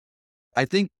I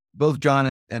think both John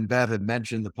and Bev have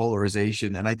mentioned the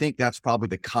polarization, and I think that's probably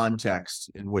the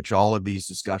context in which all of these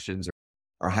discussions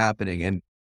are happening. And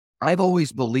I've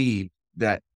always believed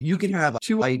that you can have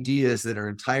two ideas that are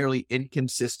entirely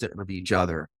inconsistent with each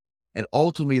other. And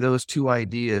ultimately, those two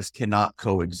ideas cannot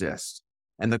coexist.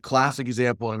 And the classic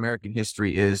example in American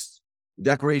history is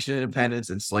Declaration of Independence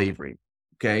and slavery.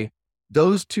 Okay.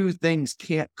 Those two things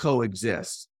can't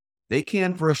coexist. They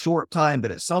can for a short time,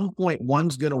 but at some point,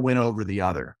 one's going to win over the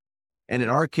other. And in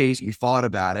our case, we fought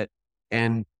about it.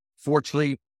 And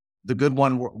fortunately, the good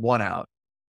one won out.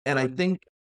 And I think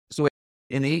so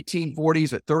in the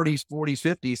 1840s, at 30s,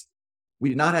 40s, 50s, we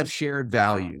did not have shared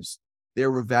values.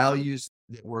 There were values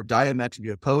that were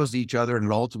diametrically opposed to each other. And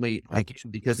ultimately,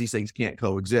 because these things can't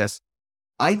coexist,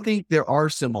 I think there are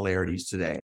similarities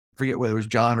today. I forget whether it was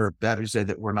John or Bev who said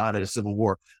that we're not at a civil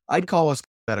war. I'd call us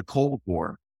at a Cold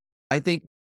War. I think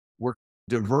we're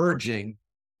diverging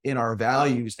in our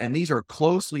values, and these are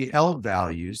closely held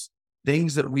values,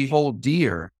 things that we hold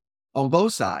dear on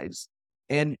both sides.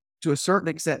 And to a certain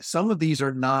extent, some of these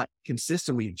are not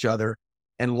consistent with each other,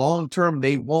 and long-term,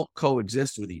 they won't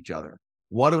coexist with each other.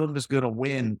 One of them is going to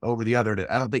win over the other.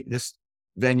 I don't think this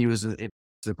venue is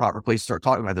the proper place to start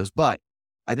talking about this, but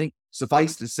I think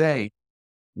suffice to say,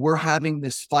 we're having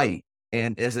this fight,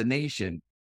 and as a nation,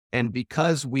 and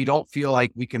because we don't feel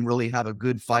like we can really have a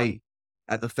good fight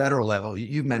at the federal level,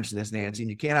 you mentioned this, Nancy, and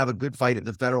you can't have a good fight at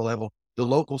the federal level. The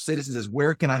local citizens is,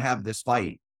 where can I have this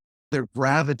fight? They're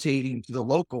gravitating to the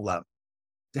local level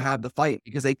to have the fight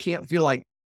because they can't feel like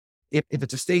if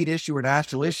it's a state issue or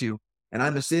national issue, and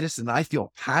I'm a citizen, I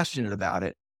feel passionate about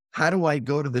it. How do I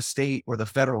go to the state or the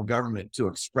federal government to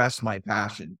express my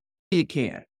passion? You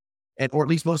can't. Or at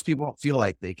least most people don't feel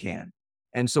like they can.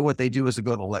 And so what they do is to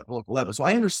go to the local level. So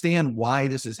I understand why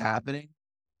this is happening.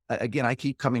 Again, I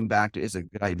keep coming back to it's a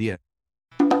good idea.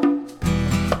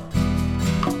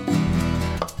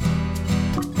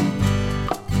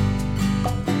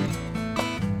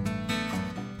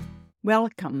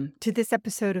 Welcome to this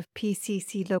episode of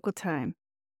PCC Local Time.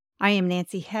 I am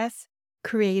Nancy Hess,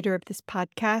 creator of this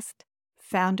podcast,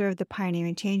 founder of the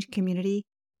Pioneering Change community,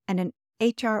 and an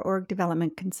HR org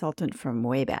development consultant from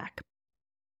way back.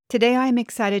 Today, I am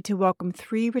excited to welcome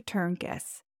three return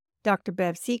guests: Dr.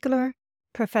 Bev Cigler,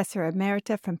 Professor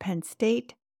Emerita from Penn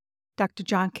State; Dr.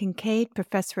 John Kincaid,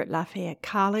 Professor at Lafayette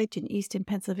College in Easton,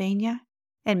 Pennsylvania;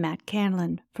 and Matt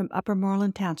Candland from Upper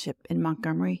Moreland Township in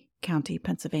Montgomery County,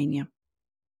 Pennsylvania.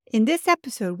 In this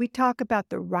episode, we talk about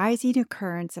the rising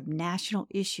occurrence of national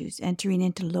issues entering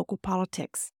into local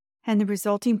politics and the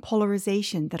resulting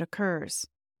polarization that occurs.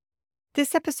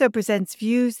 This episode presents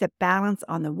views that balance,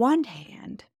 on the one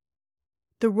hand,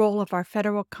 the role of our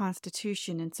federal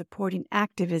Constitution in supporting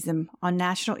activism on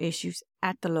national issues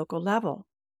at the local level,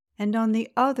 and on the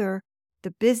other,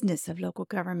 the business of local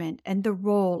government and the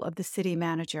role of the city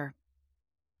manager.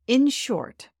 In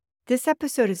short, this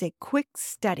episode is a quick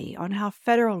study on how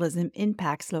federalism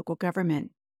impacts local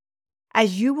government.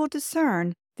 As you will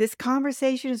discern, this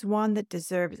conversation is one that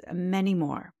deserves many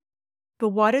more. But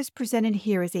what is presented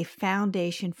here is a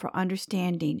foundation for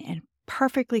understanding and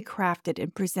perfectly crafted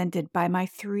and presented by my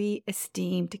three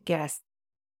esteemed guests.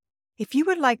 If you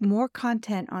would like more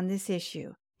content on this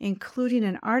issue, including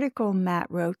an article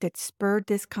Matt wrote that spurred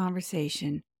this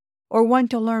conversation, or want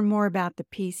to learn more about the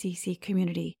PCC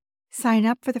community, sign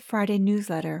up for the Friday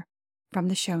newsletter from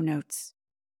the show notes.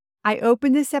 I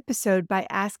opened this episode by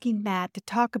asking Matt to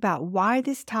talk about why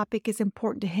this topic is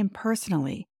important to him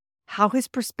personally, how his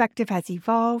perspective has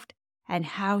evolved, and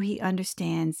how he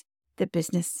understands the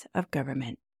business of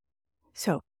government.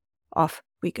 So, off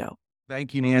we go.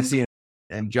 Thank you, Nancy,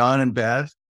 and John and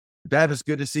Bev. Bev, it's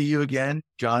good to see you again.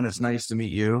 John, it's nice to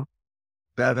meet you.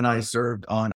 Bev and I served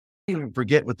on, I even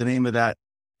forget what the name of that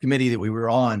committee that we were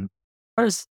on. It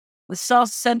was the South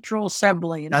Central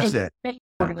Assembly, That's it.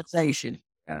 Organization.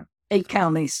 Yeah. 8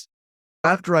 counties.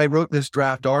 After I wrote this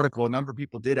draft article, a number of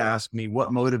people did ask me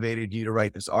what motivated you to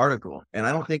write this article. And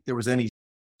I don't think there was any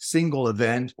single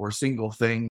event or single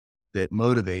thing that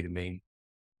motivated me.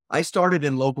 I started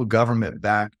in local government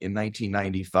back in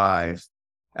 1995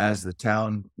 as the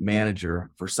town manager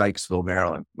for Sykesville,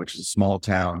 Maryland, which is a small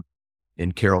town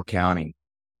in Carroll County.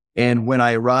 And when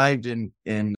I arrived in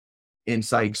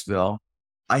Sykesville,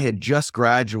 I had just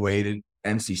graduated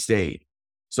NC State.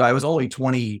 So I was only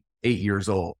 28 years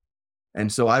old. And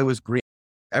so I was green.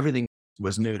 Everything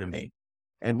was new to me.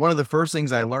 And one of the first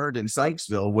things I learned in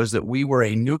Sykesville was that we were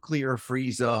a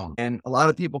nuclear-free zone. And a lot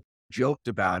of people joked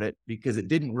about it because it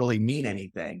didn't really mean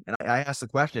anything. And I asked the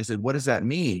question, I said, what does that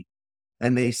mean?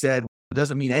 And they said, it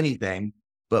doesn't mean anything,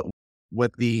 but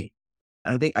what the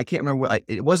And I think, I can't remember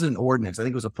it wasn't an ordinance. I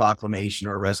think it was a proclamation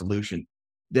or a resolution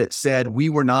that said we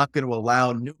were not going to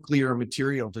allow nuclear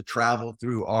material to travel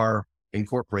through our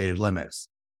incorporated limits.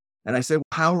 And I said, well,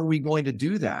 how are we going to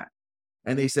do that?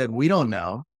 And they said, we don't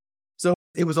know. So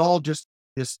it was all just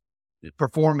this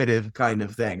performative kind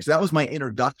of thing. So that was my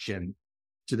introduction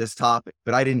to this topic,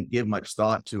 but I didn't give much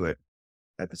thought to it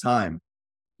at the time.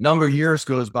 Number of years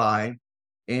goes by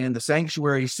and the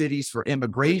sanctuary cities for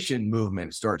immigration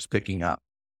movement starts picking up.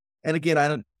 And again, I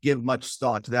don't give much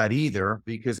thought to that either,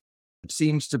 because it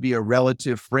seems to be a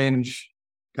relative fringe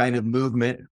kind of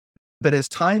movement. But as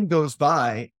time goes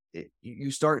by,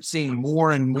 you start seeing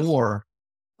more and more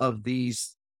of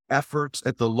these efforts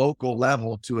at the local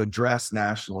level to address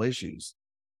national issues.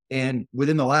 And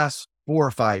within the last 4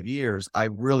 or 5 years,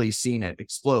 I've really seen it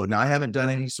explode. Now, I haven't done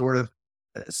any sort of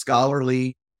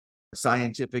scholarly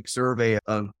scientific survey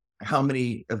of how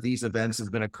many of these events have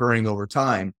been occurring over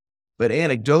time, but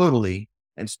anecdotally,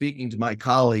 and speaking to my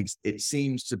colleagues, it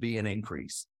seems to be an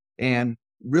increase. And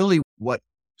really what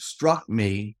struck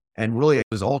me, and really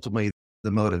was ultimately the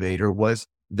motivator, was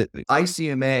that the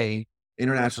ICMA,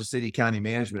 International City County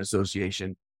Management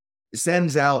Association,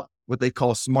 sends out what they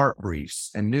call smart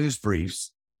briefs and news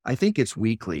briefs. I think it's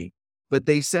weekly, but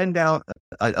they send out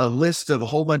a list of a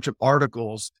whole bunch of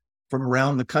articles from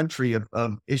around the country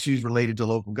of issues related to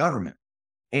local government.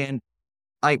 And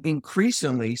I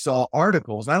increasingly saw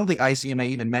articles. I don't think ICMA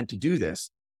even meant to do this,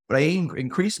 but I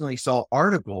increasingly saw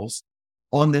articles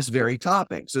on this very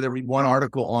topic. So there was one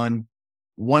article on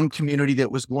one community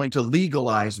that was going to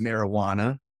legalize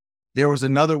marijuana. There was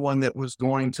another one that was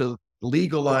going to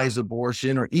legalize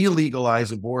abortion or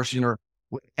illegalize abortion,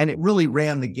 and it really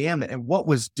ran the gamut. And what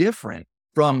was different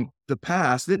from the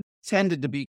past, it tended to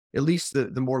be, at least the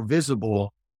more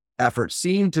visible effort,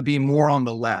 seemed to be more on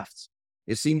the left.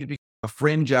 It seemed to be a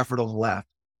fringe effort on the left.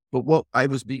 But what I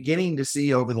was beginning to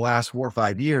see over the last 4 or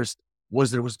 5 years was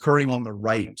there was occurring on the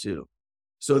right too.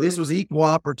 So this was equal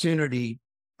opportunity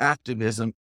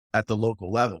activism at the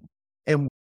local level. And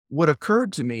what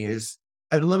occurred to me is,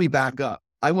 and let me back up.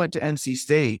 I went to NC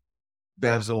State,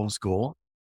 Bev's old school,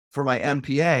 for my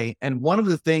MPA. And one of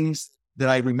the things that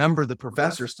I remember the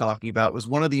professors talking about was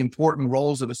one of the important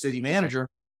roles of a city manager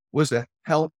was to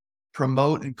help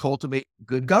promote and cultivate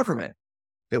good government,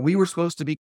 that we were supposed to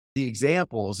be the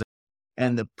examples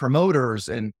and the promoters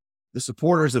and the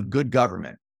supporters of good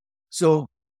government. So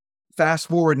fast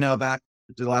forward now back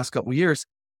to the last couple of years,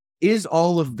 is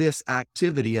all of this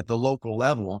activity at the local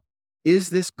level,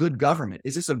 is this good government?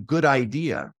 Is this a good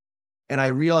idea? And I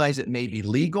realize it may be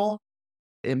legal,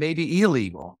 it may be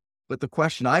illegal, but the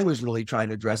question I was really trying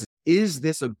to address is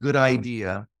this a good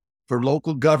idea for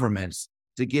local governments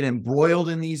to get embroiled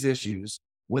in these issues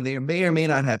when they may or may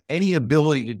not have any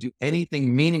ability to do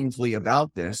anything meaningfully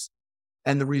about this?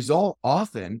 And the result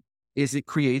often is it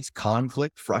creates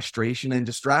conflict, frustration, and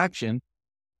distraction.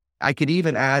 I could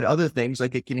even add other things,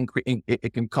 like it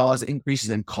can cause increases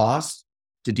in costs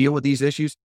to deal with these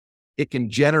issues. It can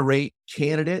generate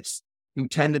candidates who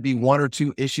tend to be 1 or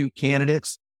 2 issue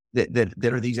candidates that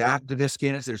are these activist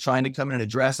candidates that are trying to come in and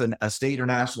address a state or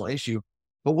national issue.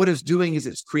 But what it's doing is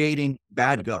it's creating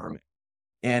bad government.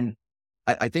 And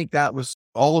I think that was,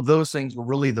 all of those things were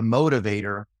really the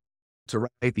motivator to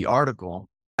write the article.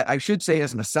 I should say,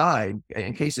 as an aside,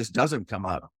 in case this doesn't come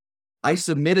up, I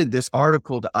submitted this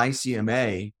article to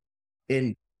ICMA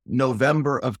in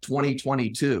November of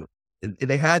 2022.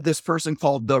 They had this person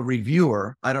called the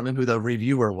reviewer. I don't know who the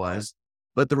reviewer was,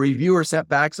 but the reviewer sent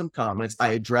back some comments. I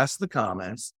addressed the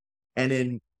comments. And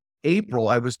in April,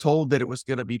 I was told that it was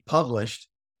going to be published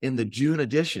in the June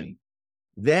edition.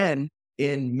 Then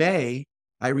in May,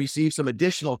 I received some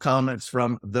additional comments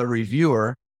from the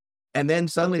reviewer. And then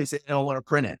suddenly they said, I don't want to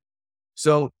print it.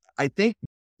 So I think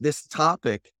this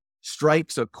topic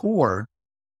strikes a chord,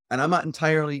 and I'm not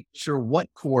entirely sure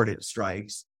what chord it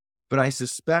strikes, but I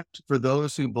suspect for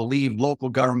those who believe local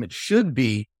government should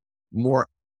be more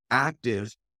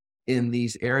active in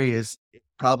these areas, it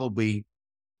probably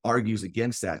argues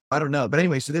against that. I don't know. But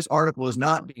anyway, so this article is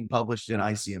not being published in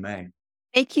ICMA.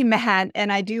 Thank you, Matt.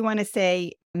 And I do want to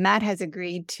say Matt has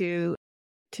agreed to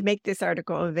make this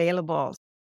article available.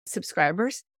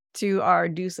 Subscribers to our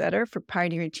newsletter for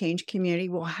Pioneer and Change Community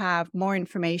will have more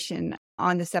information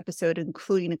on this episode,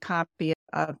 including a copy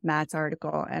of Matt's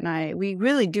article. And we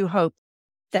really do hope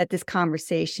that this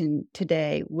conversation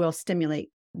today will stimulate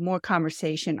more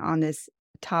conversation on this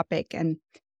topic. And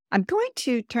I'm going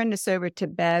to turn this over to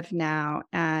Bev now.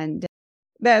 And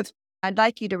Bev, I'd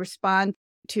like you to respond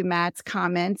to Matt's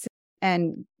comments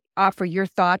and offer your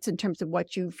thoughts in terms of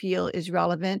what you feel is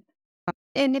relevant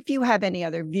And if you have any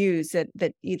other views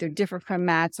that either differ from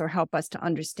Matt's or help us to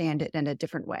understand it in a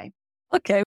different way.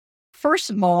 Okay. First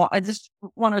of all, I just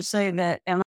want to say that,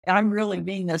 and I'm really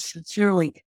mean this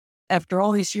sincerely, after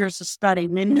all these years of study,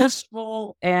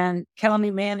 municipal and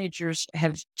county managers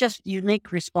have just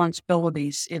unique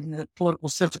responsibilities in the political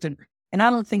system. And I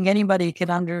don't think anybody can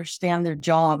understand their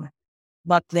job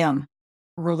but them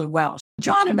really well.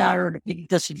 John and I are at a big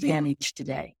disadvantage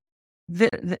today.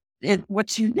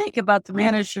 What's unique about the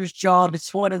manager's job,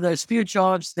 it's one of those few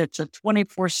jobs that's a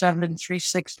 24/7,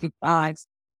 365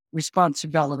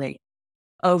 responsibility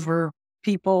over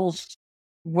people's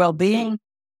well-being,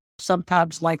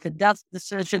 sometimes life and death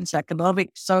decisions, economic,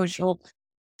 social,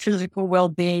 physical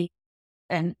well-being,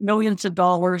 and millions of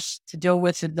dollars to deal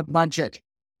with in the budget.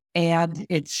 And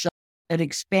it's an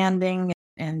expanding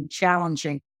and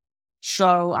challenging.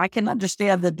 So I can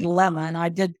understand the dilemma, and I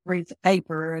did read the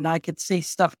paper, and I could see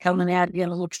stuff coming at you,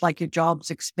 and it looks like your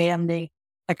job's expanding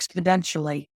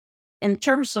exponentially. In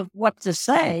terms of what to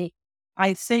say,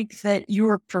 I think that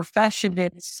your profession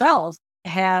itself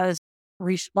has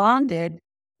responded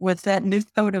with that new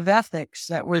code of ethics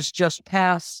that was just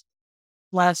passed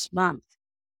last month.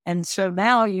 And so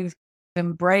now you've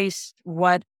embraced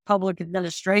what public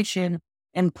administration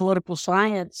and political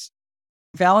science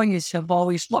values have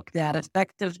always looked at: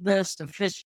 effectiveness,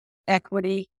 efficiency,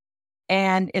 equity.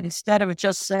 And instead of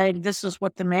just saying this is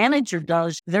what the manager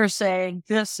does, they're saying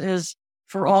this is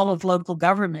for all of local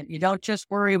government. You don't just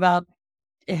worry about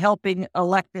helping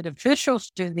elected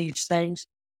officials do these things.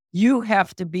 You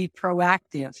have to be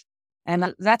proactive.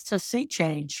 And that's a sea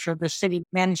change for the city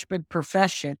management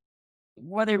profession.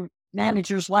 Whether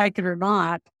managers like it or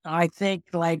not, I think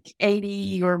like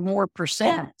 80 or more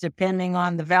percent, depending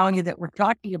on the value that we're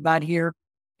talking about here,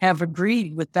 have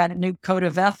agreed with that new code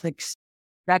of ethics.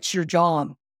 That's your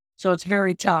job. So it's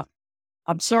very tough.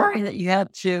 I'm sorry that you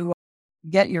had to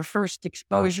get your first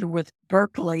exposure with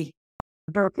Berkeley.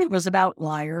 Berkeley was an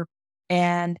outlier,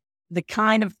 and the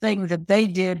kind of thing that they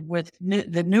did with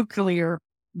the nuclear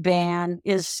ban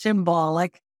is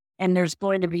symbolic. And there's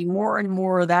going to be more and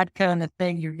more of that kind of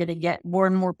thing. You're going to get more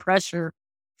and more pressure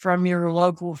from your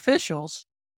local officials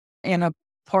in a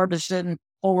partisan,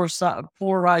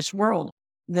 polarized world.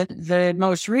 The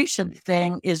most recent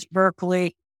thing is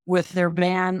Berkeley with their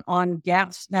ban on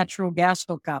natural gas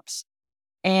hookups.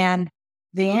 And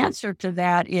the answer to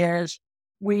that is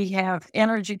we have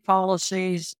energy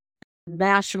policies,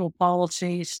 national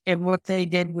policies, and what they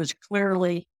did was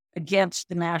clearly against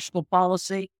the national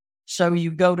policy. So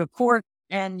you go to court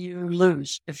and you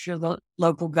lose if you're the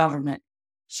local government.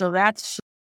 So it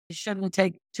shouldn't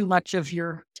take too much of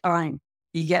your time.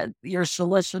 You get your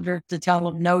solicitor to tell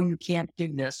them, no, you can't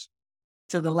do this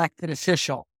to the elected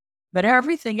official. But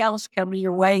everything else coming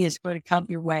your way is going to come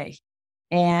your way.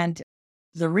 And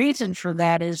the reason for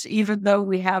that is even though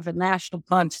we have a national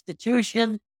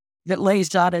constitution that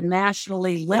lays out a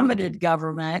nationally limited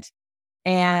government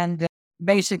and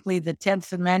basically the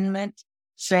 10th Amendment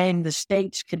saying the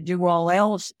states can do all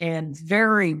else and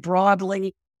very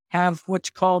broadly have what's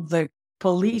called the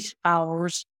police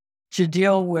powers to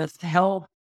deal with health,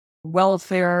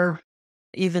 welfare,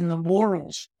 even the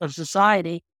morals of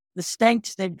society. The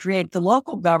states then create the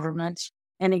local governments,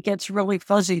 and it gets really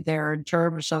fuzzy there in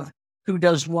terms of who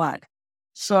does what.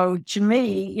 So to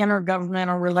me,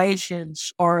 intergovernmental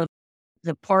relations are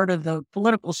the part of the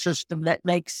political system that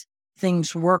makes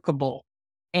things workable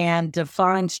and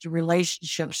defines the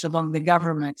relationships among the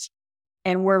governments.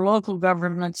 And where local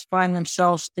governments find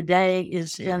themselves today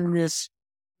is in this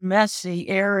messy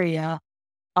area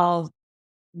of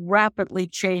rapidly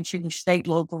changing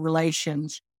state-local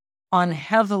relations on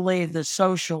heavily the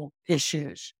social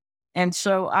issues. And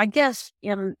so I guess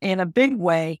in a big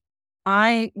way,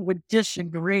 I would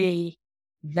disagree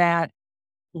that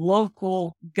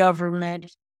local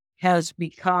government has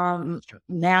become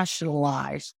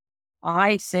nationalized.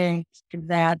 I think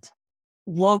that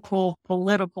local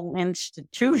political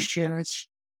institutions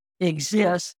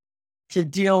exist to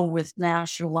deal with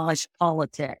nationalized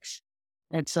politics.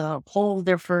 It's a whole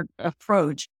different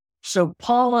approach. So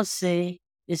policy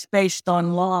is based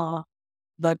on law,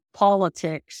 but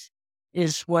politics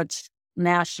is what's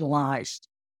nationalized.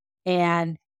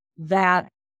 And that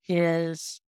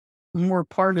is more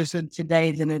partisan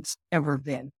today than it's ever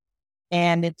been.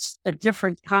 And it's a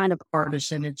different kind of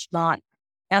partisan. It's not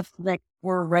ethnic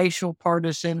or racial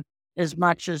partisan as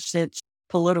much as it's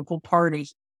political party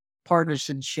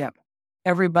partisanship.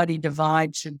 Everybody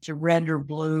divides into red or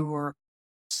blue or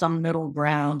some middle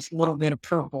ground, a little bit of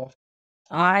purple.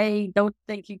 I don't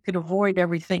think you could avoid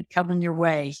everything coming your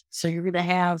way. So you're going to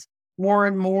have more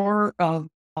and more of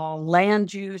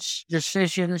land use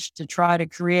decisions to try to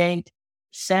create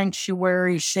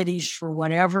sanctuary cities for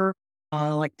whatever,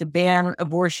 like to ban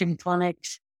abortion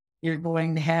clinics. You're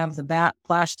going to have the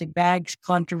plastic bags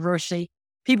controversy.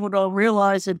 People don't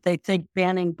realize that they think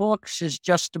banning books is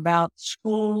just about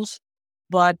schools,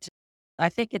 but I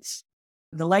think it's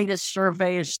the latest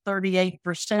survey is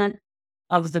 38%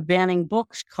 of the banning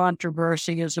books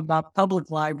controversy is about public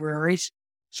libraries.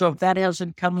 So if that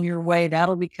hasn't come your way,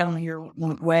 that'll be coming your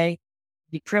way.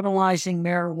 Decriminalizing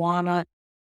marijuana,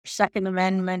 Second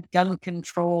Amendment, gun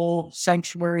control,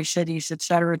 sanctuary cities, et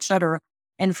cetera, et cetera.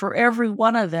 And for every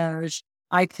one of those,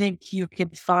 I think you can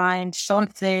find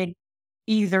something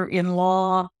either in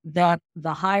law that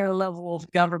the higher level of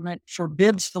government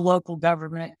forbids the local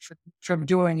government from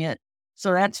doing it.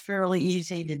 So that's fairly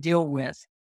easy to deal with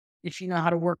if you know how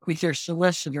to work with your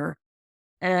solicitor.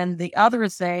 And the other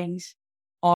things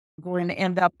are going to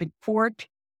end up in court,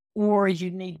 or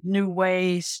you need new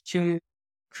ways to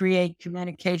create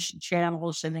communication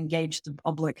channels and engage the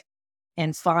public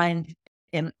and find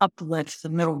and uplift the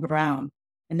middle ground.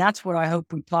 And that's what I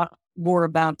hope we talk more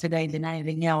about today than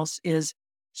anything else, is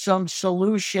some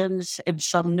solutions and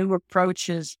some new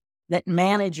approaches that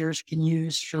managers can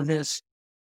use for this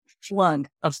flood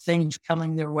of things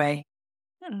coming their way.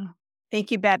 Oh,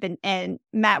 thank you, Bev. And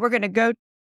Matt, we're going to go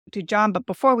to John, but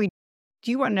before we,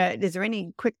 is there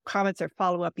any quick comments or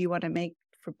follow-up you want to make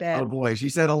for Bev? Oh boy, she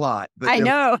said a lot. But I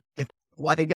know. I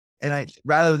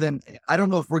don't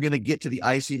know if we're going to get to the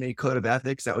ICMA Code of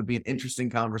Ethics. That would be an interesting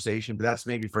conversation, but that's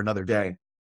maybe for another day.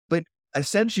 But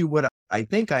essentially what I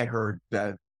think I heard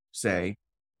Bev say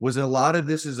was a lot of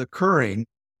this is occurring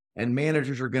and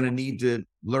managers are going to need to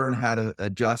learn how to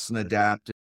adjust and adapt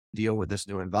to deal with this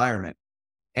new environment.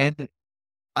 And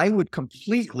I would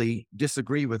completely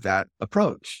disagree with that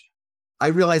approach. I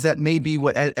realize that may be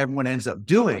what everyone ends up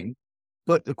doing,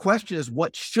 but the question is,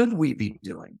 what should we be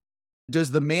doing?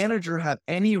 Does the manager have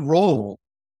any role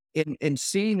in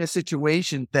seeing a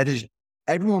situation that is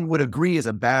everyone would agree is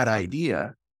a bad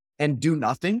idea and do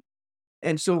nothing?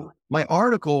 And so my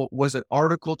article was an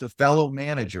article to fellow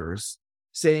managers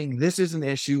saying, this is an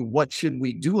issue. What should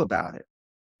we do about it?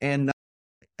 And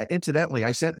incidentally,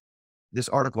 I sent this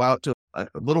article out to a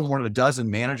little more than a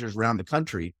dozen managers around the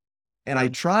country. And I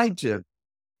tried to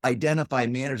identify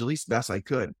managers, at least best I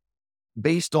could,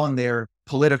 based on their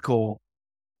political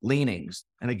leanings.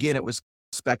 And again, it was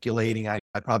speculating. I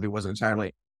probably wasn't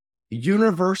entirely.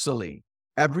 Universally,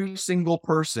 every single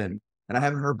person, and I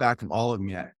haven't heard back from all of them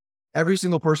yet, every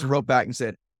single person wrote back and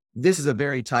said, this is a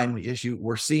very timely issue.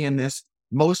 We're seeing this.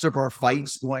 Most of our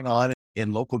fights going on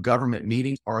in local government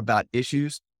meetings are about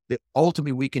issues that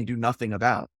ultimately we can do nothing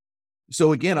about.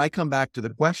 So again, I come back to the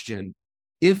question,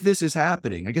 if this is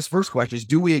happening, I guess first question is,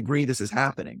 do we agree this is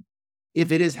happening?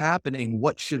 If it is happening,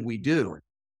 what should we do?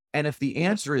 And if the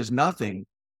answer is nothing,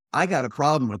 I got a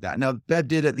problem with that. Now, Bev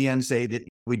did at the end say that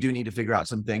we do need to figure out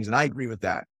some things, and I agree with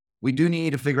that. We do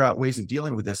need to figure out ways of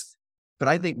dealing with this. But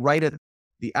I think right at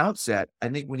the outset, I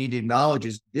think we need to acknowledge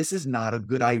is this is not a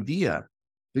good idea,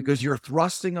 because you're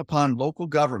thrusting upon local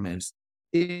governments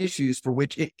issues for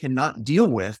which it cannot deal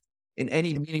with in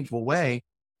any meaningful way,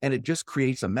 and it just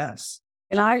creates a mess.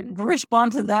 And I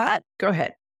respond to that. Go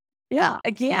ahead. Yeah,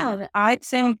 again, I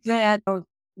think that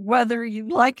whether you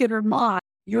like it or not,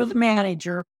 you're the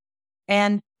manager.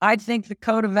 And I think the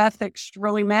code of ethics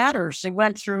really matters. They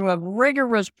went through a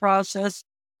rigorous process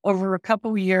over a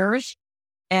couple of years,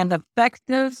 and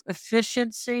effective,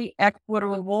 efficiency,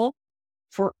 equitable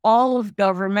for all of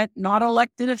government, not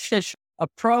elected officials, a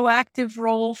proactive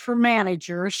role for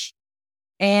managers,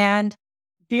 and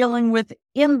dealing with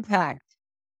impact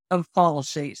of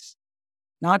policies,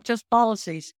 not just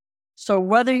policies. So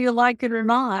whether you like it or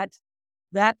not,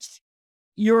 that's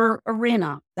your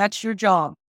arena. That's your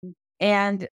job.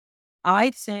 And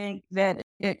I think that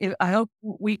I hope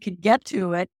we could get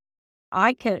to it.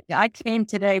 I came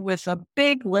today with a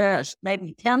big list,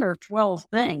 maybe 10 or 12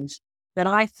 things that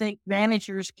I think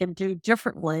managers can do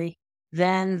differently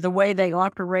than the way they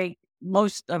operate.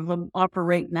 Most of them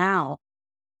operate now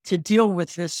to deal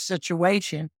with this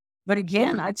situation. But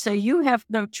again, I'd say you have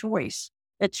no choice.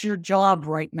 It's your job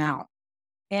right now.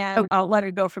 And I'll let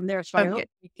it go from there. So I hope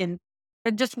we can.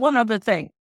 And just one other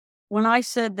thing. When I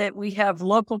said that we have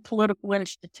local political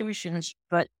institutions,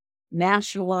 but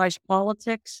nationalized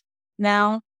politics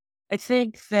now, I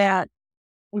think that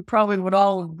we probably would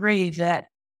all agree that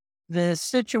the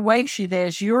situation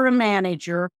is you're a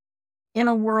manager in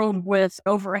a world with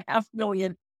over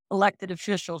 500,000 elected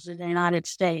officials in the United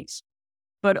States,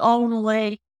 but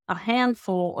only a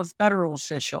handful of federal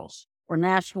officials or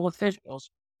national officials.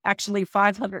 actually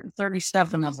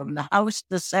 537 of them, the House,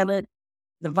 the Senate,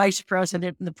 the Vice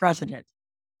President, and the President.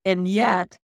 And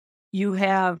yet you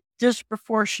have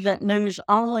disproportionate news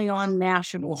only on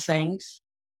national things.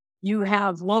 You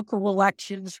have local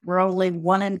elections where only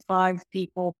 1 in 5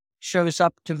 people shows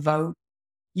up to vote.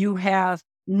 You have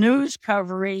news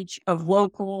coverage of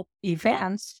local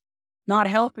events not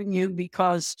helping you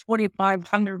because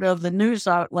 2,500 of the news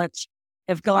outlets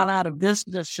have gone out of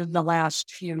business in the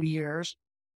last few years.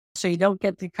 So you don't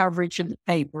get the coverage in the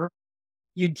paper.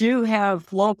 You do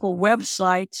have local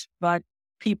websites, but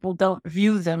people don't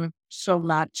view them so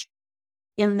much.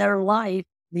 In their life,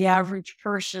 the average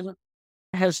person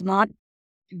has not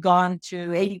gone to,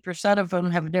 80% of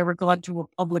them have never gone to a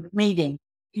public meeting.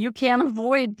 You can't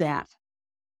avoid that.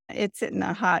 It's hitting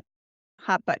a hot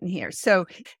button here. So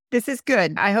this is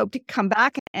good. I hope to come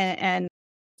back and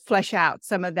flesh out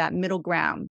some of that middle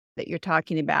ground that you're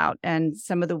talking about and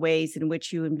some of the ways in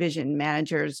which you envision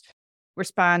managers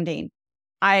responding.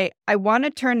 I want to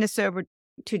turn this over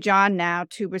to John now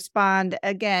to respond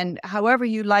again, however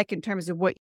you like, in terms of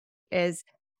what is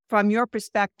from your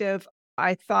perspective.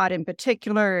 I thought in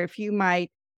particular, if you might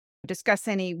discuss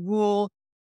any law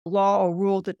or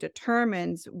rule that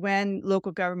determines when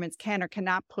local governments can or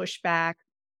cannot push back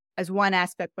as one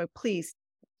aspect, but please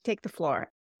take the floor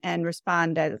and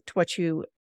respond to what you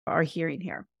are hearing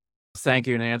here. Thank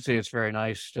you, Nancy. It's very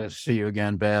nice to see you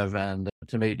again, Bev, and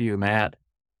to meet you, Matt.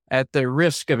 At the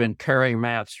risk of incurring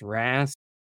Matt's wrath,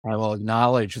 I will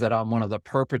acknowledge that I'm one of the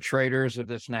perpetrators of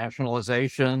this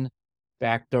nationalization.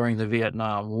 Back during the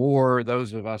Vietnam War,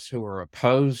 those of us who were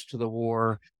opposed to the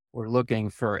war were looking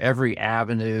for every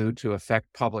avenue to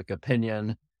affect public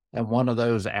opinion. And one of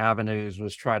those avenues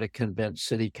was try to convince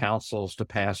city councils to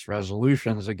pass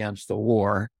resolutions against the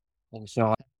war. And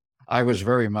so I was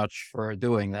very much for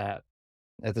doing that.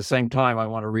 At the same time, I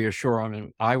want to reassure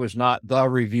him, I was not the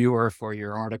reviewer for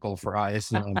your article for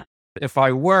ISM. If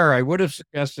I were, I would have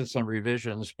suggested some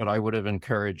revisions, but I would have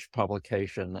encouraged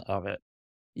publication of it.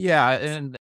 Yeah,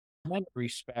 and in many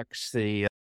respects,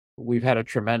 we've had a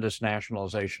tremendous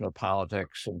nationalization of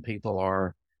politics, and people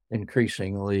are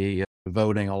increasingly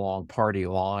voting along party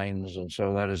lines, and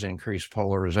so that has increased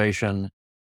polarization.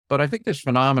 But I think this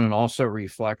phenomenon also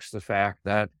reflects the fact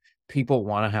that people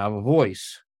want to have a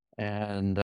voice,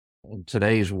 and in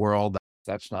today's world,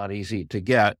 that's not easy to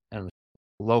get, and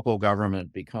local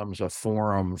government becomes a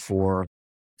forum for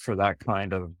that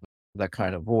kind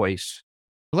of voice.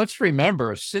 Let's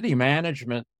remember, city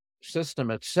management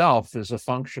system itself is a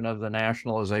function of the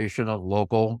nationalization of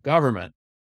local government.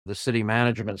 The city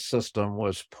management system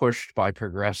was pushed by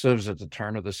progressives at the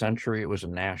turn of the century. It was a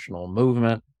national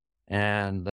movement,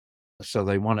 and so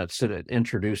they wanted to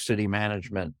introduce city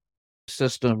management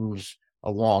systems.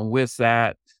 Along with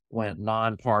that went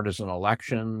nonpartisan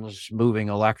elections, moving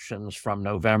elections from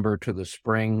November to the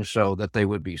spring so that they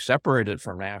would be separated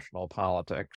from national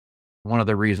politics. One of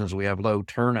the reasons we have low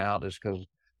turnout is because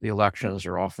the elections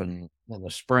are often in the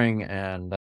spring,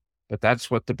 but that's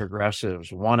what the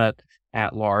progressives wanted,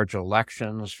 at-large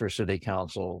elections for city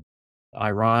council.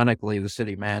 Ironically, the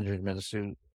city management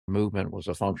movement was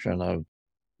a function of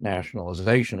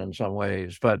nationalization in some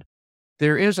ways, but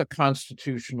there is a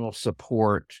constitutional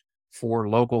support for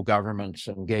local governments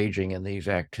engaging in these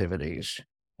activities,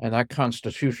 and that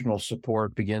constitutional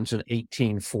support begins in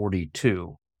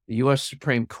 1842. The U.S.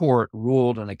 Supreme Court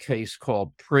ruled in a case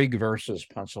called Prigg versus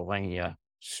Pennsylvania.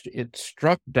 It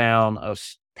struck down a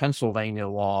Pennsylvania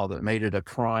law that made it a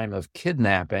crime of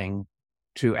kidnapping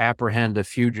to apprehend a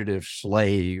fugitive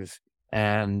slave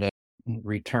and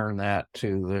return that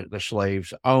to the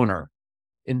slave's owner.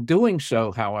 In doing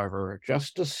so, however,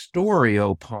 Justice Story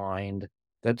opined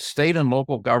that state and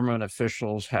local government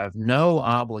officials have no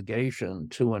obligation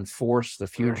to enforce the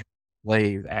Fugitive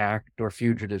Slave Act or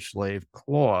Fugitive Slave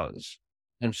Clause.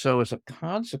 And so as a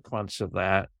consequence of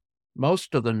that,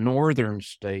 most of the northern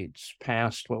states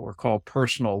passed what were called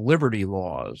personal liberty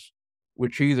laws,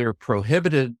 which either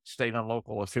prohibited state and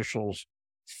local officials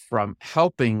from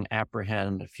helping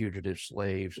apprehend fugitive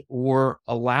slaves or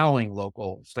allowing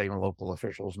state and local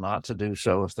officials not to do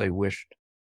so if they wished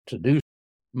to do so.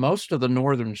 Most of the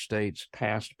northern states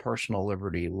passed personal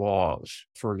liberty laws.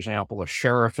 For example, a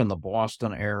sheriff in the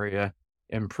Boston area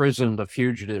imprisoned a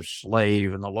fugitive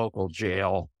slave in the local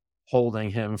jail,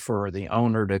 holding him for the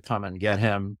owner to come and get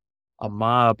him. A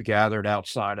mob gathered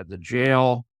outside of the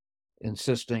jail,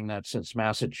 insisting that since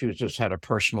Massachusetts had a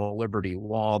personal liberty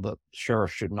law, the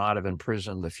sheriff should not have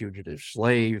imprisoned the fugitive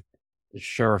slave. The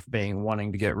sheriff,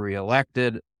 wanting to get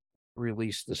reelected,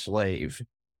 released the slave.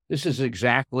 This is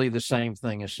exactly the same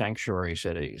thing as sanctuary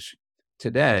cities.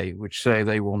 today, which say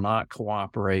they will not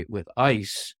cooperate with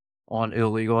ICE on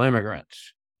illegal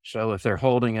immigrants. So if they're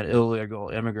holding an illegal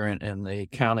immigrant in the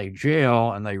county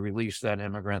jail and they release that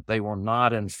immigrant, they will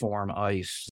not inform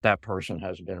ICE that person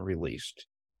has been released.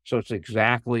 So it's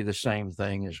exactly the same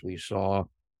thing as we saw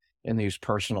in these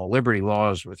personal liberty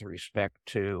laws with respect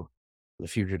to the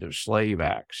Fugitive Slave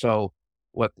Act. So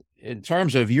in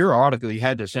terms of your article, you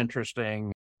had this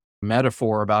interesting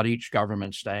metaphor about each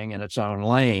government staying in its own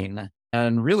lane.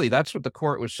 And really, that's what the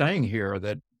court was saying here,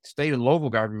 that state and local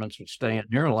governments would stay in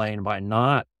their lane by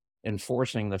not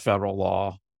enforcing the federal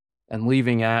law and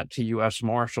leaving that to U.S.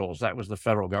 Marshals. That was the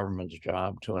federal government's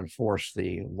job, to enforce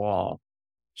the law.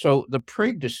 So the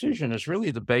Prigg decision is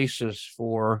really the basis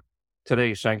for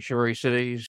today's sanctuary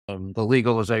cities, the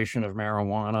legalization of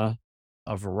marijuana,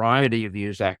 a variety of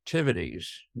these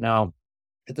activities. Now,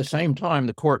 at the same time,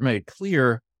 the court made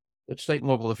clear that state and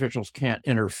local officials can't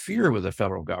interfere with the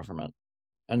federal government.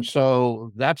 And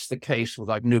so that's the case with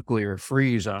like nuclear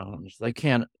free zones. They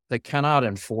cannot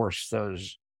enforce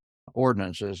those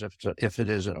ordinances if it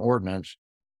is an ordinance,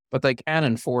 but they can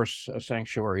enforce a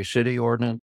sanctuary city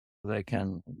ordinance. They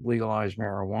can legalize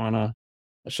marijuana.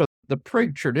 So the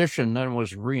Prigg tradition then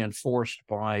was reinforced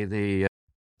by the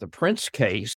Prince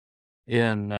case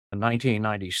in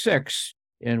 1996,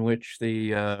 in which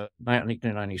the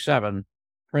 1997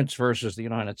 Prince versus the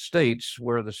United States,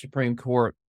 where the Supreme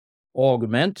Court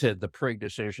augmented the Prigg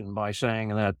decision by saying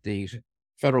that the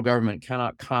federal government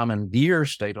cannot commandeer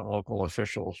state and local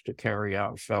officials to carry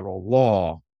out federal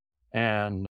law.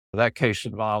 And that case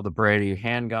involved the Brady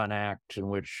Handgun Act, in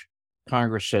which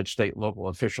Congress said state and local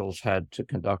officials had to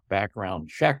conduct background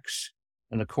checks.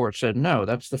 And the court said, no,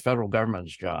 that's the federal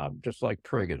government's job. Just like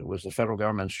Prigg, it was the federal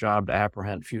government's job to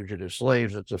apprehend fugitive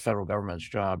slaves. It's the federal government's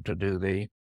job to do the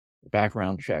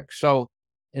background check. So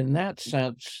in that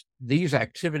sense, these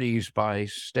activities by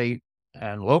state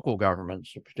and local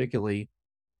governments particularly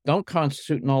don't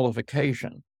constitute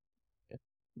nullification.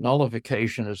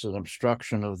 Nullification is an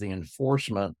obstruction of the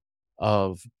enforcement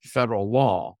of federal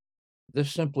law.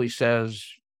 This simply says,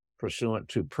 pursuant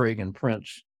to Prigg and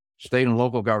Prince, state and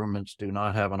local governments do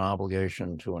not have an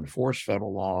obligation to enforce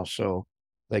federal law, so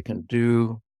they can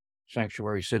do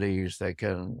sanctuary cities, they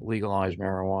can legalize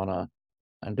marijuana,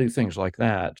 and do things like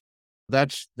that.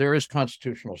 There is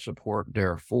constitutional support,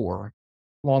 therefore.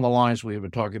 Along the lines we have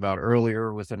been talking about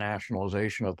earlier with the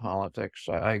nationalization of politics,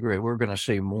 I agree. We're going to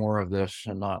see more of this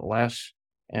and not less.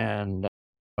 And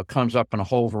it comes up in a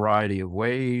whole variety of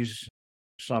ways.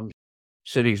 Some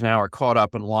cities now are caught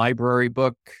up in library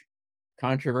book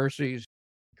controversies.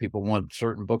 People want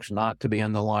certain books not to be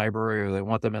in the library, or they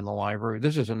want them in the library.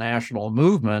 This is a national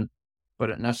movement, but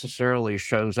it necessarily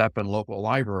shows up in local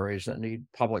libraries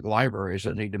public libraries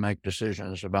that need to make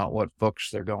decisions about what books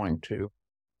they're going to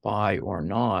buy or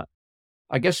not.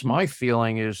 I guess my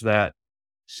feeling is that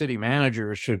city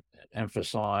managers should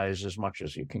emphasize, as much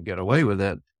as you can get away with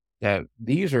it, that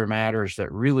these are matters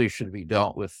that really should be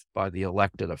dealt with by the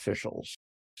elected officials.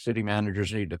 City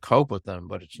managers need to cope with them,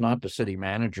 but it's not the city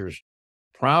manager's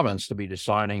province to be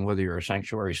deciding whether you're a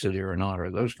sanctuary city or not,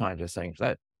 or those kinds of things.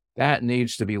 That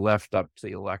needs to be left up to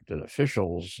the elected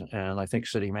officials. And I think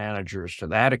city managers, to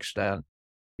that extent,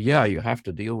 yeah, you have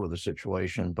to deal with the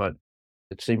situation, but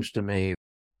it seems to me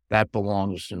that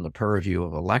belongs in the purview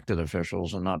of elected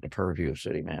officials and not the purview of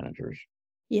city managers.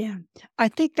 Yeah, I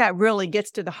think that really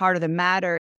gets to the heart of the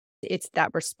matter. It's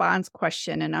that response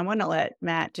question. And I want to let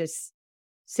Matt just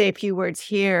say a few words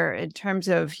here in terms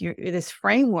of this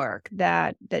framework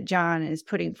that John is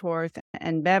putting forth,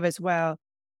 and Bev as well.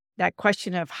 That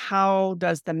question of how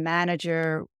does the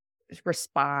manager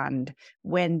respond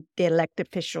when the elected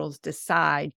officials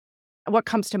decide? What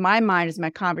comes to my mind is my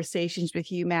conversations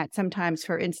with you, Matt, sometimes,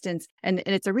 for instance, and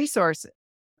it's a resource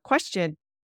question,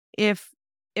 if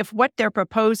what they're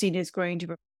proposing is going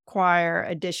to require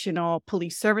additional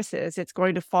police services, it's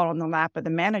going to fall on the lap of the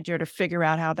manager to figure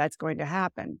out how that's going to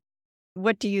happen.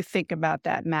 What do you think about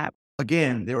that, Matt?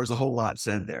 Again, there was a whole lot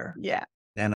said there. Yeah.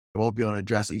 And I won't be able to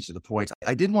address each of the points.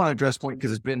 I did want to address point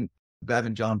because Bev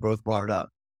and John both brought it up.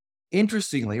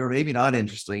 Interestingly, or maybe not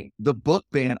interestingly, the book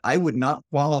ban, I would not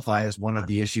qualify as one of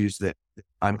the issues that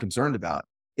I'm concerned about.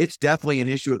 It's definitely an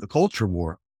issue of the culture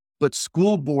war, but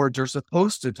school boards are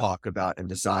supposed to talk about and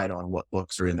decide on what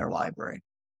books are in their library.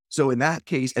 So in that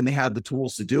case, and they have the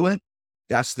tools to do it,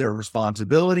 that's their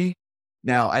responsibility.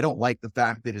 Now, I don't like the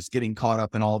fact that it's getting caught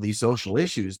up in all these social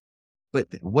issues, but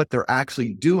what they're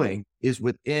actually doing is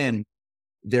within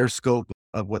their scope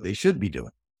of what they should be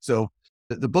doing. So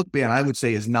the book ban, I would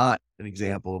say, is not an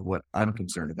example of what I'm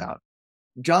concerned about.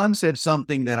 John said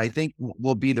something that I think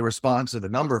will be the response of a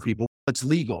number of people. It's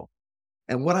legal.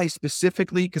 And what I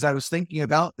specifically, because I was thinking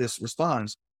about this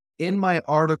response, in my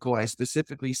article, I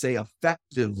specifically say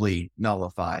effectively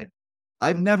nullified.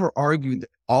 I've never argued that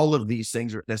all of these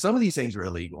things now some of these things are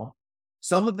illegal.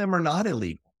 Some of them are not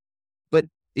illegal. But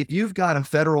if you've got a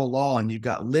federal law and you've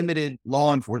got limited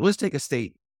law enforcement, let's take a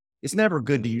state. It's never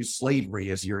good to use slavery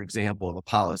as your example of a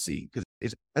policy,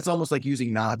 because that's almost like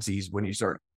using Nazis when you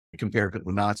start comparing it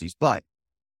with Nazis. But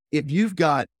if you've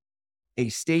got a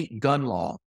state gun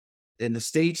law and the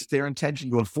state's their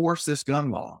intention to enforce this gun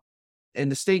law,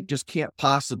 and the state just doesn't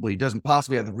possibly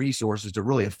have the resources to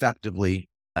really effectively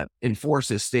enforce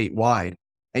this statewide,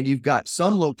 and you've got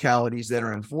some localities that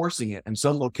are enforcing it and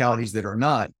some localities that are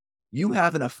not, you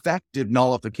have an effective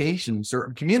nullification in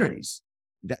certain communities.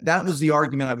 That was the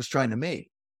argument I was trying to make.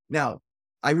 Now,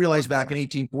 I realized back in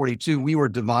 1842, we were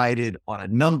divided on a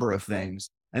number of things,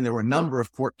 and there were a number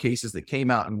of court cases that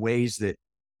came out in ways that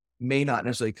may not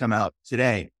necessarily come out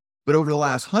today. But over the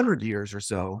last 100 years or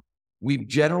so, we've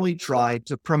generally tried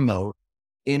to promote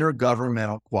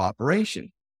intergovernmental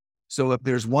cooperation. So if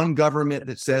there's one government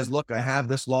that says, look, I have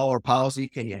this law or policy,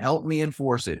 can you help me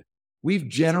enforce it? We've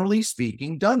generally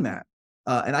speaking done that.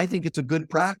 And I think it's a good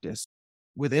practice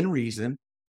within reason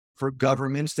for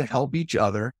governments to help each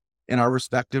other in our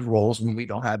respective roles when we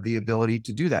don't have the ability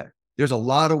to do that. There's a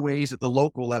lot of ways at the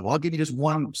local level. I'll give you just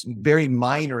one very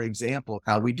minor example of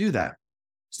how we do that.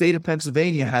 State of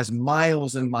Pennsylvania has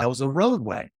miles and miles of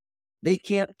roadway. They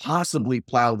can't possibly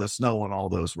plow the snow on all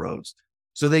those roads.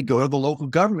 So they go to the local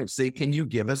government, say, can you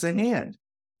give us a hand?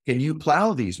 Can you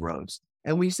plow these roads?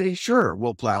 And we say, sure,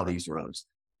 we'll plow these roads.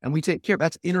 And we take care.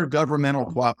 That's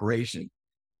intergovernmental cooperation.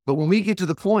 But when we get to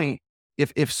the point,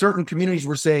 if certain communities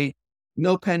were say,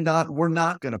 no, PennDOT, we're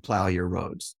not going to plow your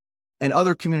roads, and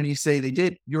other communities say they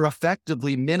did, you're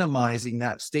effectively minimizing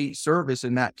that state service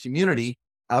in that community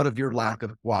out of your lack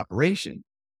of cooperation.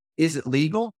 Is it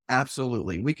legal?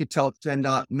 Absolutely. We could tell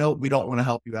PennDOT, no, we don't want to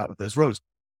help you out with those roads.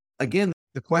 Again,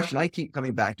 the question I keep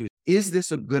coming back to is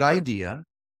this a good idea?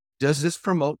 Does this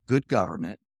promote good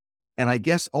government? And I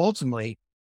guess ultimately,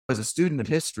 as a student of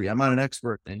history, I'm not an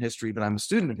expert in history, but I'm a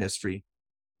student of history.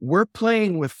 We're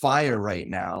playing with fire right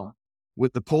now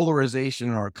with the polarization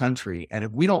in our country. And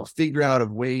if we don't figure out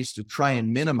ways to try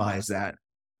and minimize that,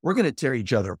 we're going to tear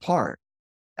each other apart.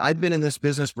 I've been in this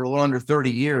business for a little under 30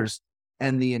 years,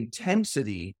 and the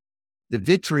intensity, the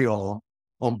vitriol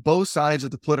on both sides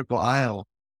of the political aisle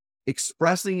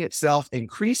expressing itself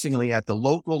increasingly at the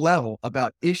local level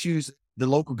about issues the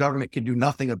local government can do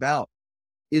nothing about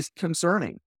is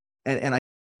concerning. And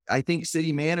I think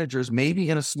city managers, maybe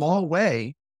in a small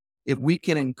way, if we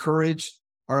can encourage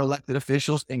our elected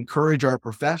officials, encourage our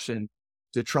profession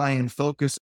to try and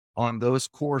focus on those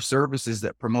core services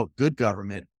that promote good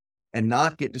government and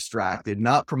not get distracted,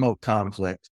 not promote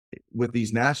conflict with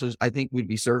these nationals, I think we'd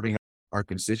be serving our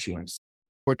constituents.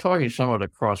 We're talking somewhat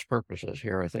at cross purposes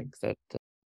here. I think that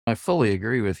I fully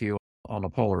agree with you on the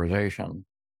polarization.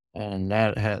 And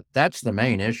that's the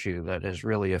main issue that has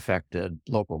really affected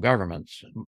local governments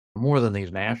more than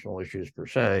these national issues per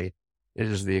se. It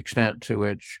is the extent to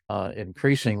which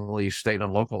increasingly state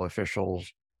and local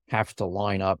officials have to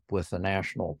line up with the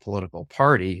national political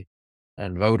party,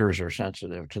 and voters are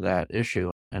sensitive to that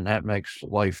issue, and that makes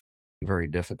life very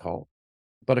difficult.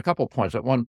 But a couple points. At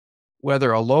one,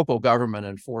 whether a local government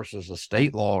enforces a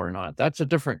state law or not, that's a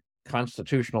different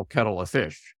constitutional kettle of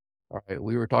fish. All right,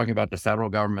 we were talking about the federal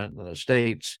government and the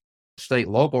states.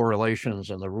 State-local relations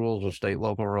and the rules of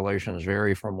state-local relations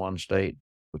vary from one state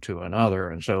to another,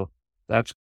 and so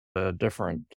that's a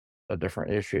different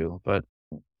issue. But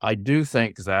I do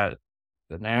think that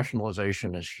the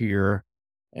nationalization is here,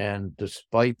 and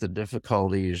despite the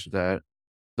difficulties, that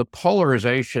the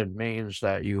polarization means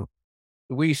that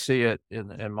we see it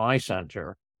in my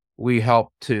center. We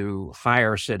help to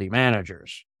hire city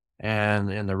managers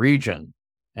and in the region,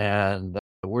 and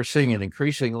we're seeing it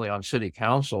increasingly on city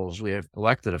councils. We have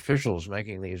elected officials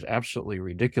making these absolutely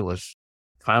ridiculous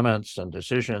comments and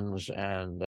decisions.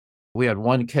 And we had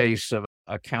one case of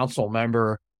a council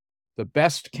member, the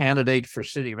best candidate for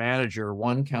city manager.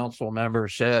 One council member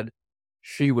said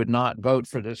she would not vote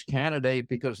for this candidate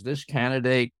because this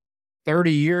candidate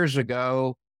 30 years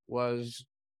ago was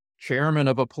chairman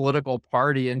of a political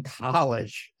party in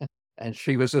college, and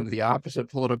she was of the opposite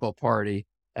political party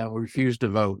and refused to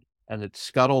vote, and it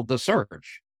scuttled the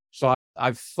search. So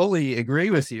I fully agree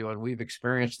with you, and we've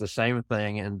experienced the same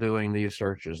thing in doing these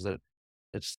searches, that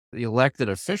it's the elected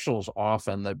officials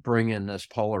often that bring in this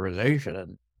polarization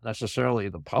and necessarily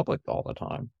the public all the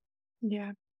time.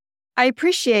 Yeah. I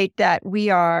appreciate that we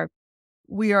are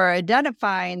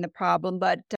identifying the problem,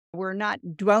 but we're not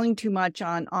dwelling too much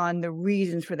on the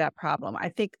reasons for that problem. I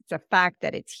think it's a fact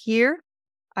that it's here.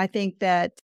 I think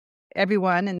that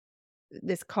everyone in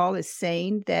this call is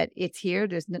saying that it's here.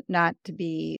 There's not going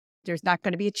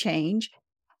to be a change.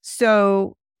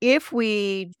 So if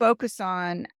we focus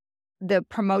on the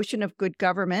promotion of good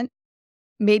government,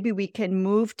 maybe we can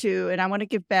move to, and I want to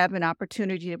give Bev an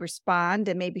opportunity to respond,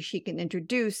 and maybe she can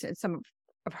introduce some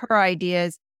of her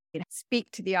ideas and speak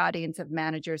to the audience of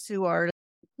managers who are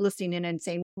listening in and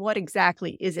saying, what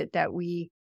exactly is it that we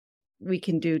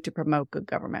can do to promote good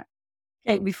government?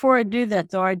 Hey, before I do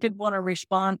that, though, I did want to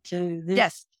respond to this.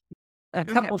 Yes. A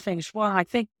couple of things. One, I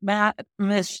think Matt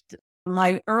missed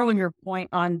my earlier point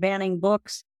on banning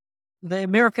books. The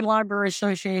American Library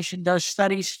Association does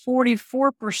studies.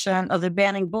 44% of the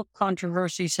banning book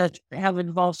controversies have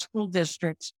involved school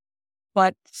districts,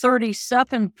 but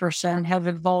 37% have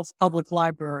involved public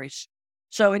libraries.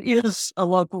 So it is a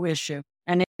local issue,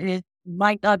 and it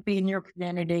might not be in your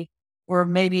community or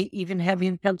maybe even heavy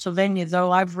in Pennsylvania,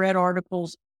 though I've read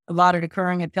articles about it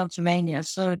occurring in Pennsylvania.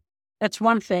 So that's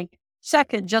one thing.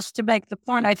 Second, just to make the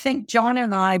point, I think John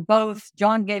and I both,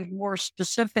 John gave more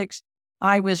specifics.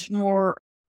 I was more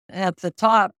at the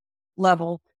top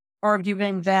level,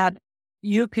 arguing that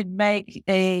you could make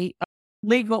a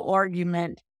legal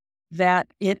argument that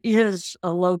it is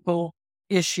a local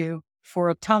issue for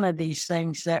a ton of these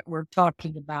things that we're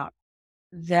talking about,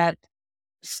 that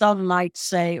some might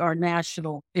say are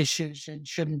national issues and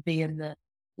shouldn't be in the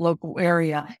local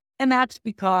area. And that's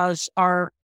because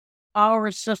our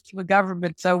system of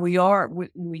government, though we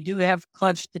do have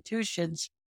constitutions,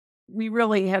 we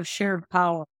really have shared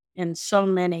power in so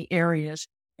many areas.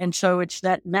 And so it's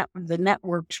the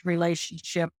networks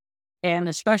relationship, and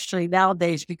especially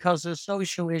nowadays because of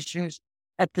social issues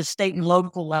at the state and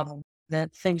local level,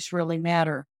 that things really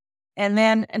matter. And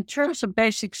then in terms of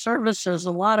basic services,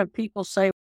 a lot of people say,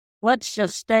 let's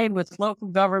just stay with local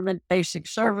government basic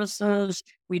services.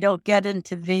 We don't get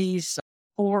into these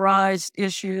polarized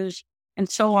issues and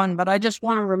so on. But I just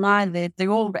want to remind that the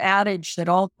old adage that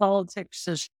all politics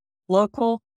is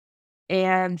local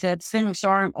and that things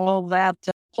aren't all that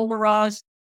polarized.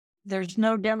 There's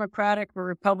no Democratic or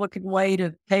Republican way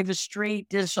to pave a street,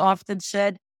 is often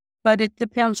said, but it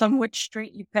depends on which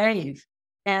street you pave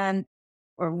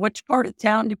or which part of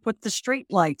town you put the street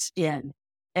lights in,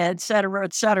 et cetera,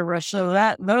 et cetera. So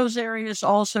that those areas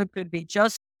also could be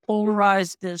just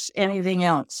polarized as anything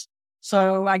else.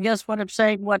 So I guess what I'm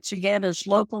saying once again is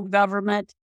local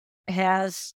government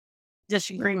has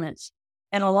disagreements.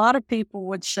 And a lot of people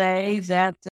would say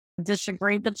that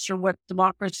disagreements are what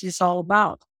democracy is all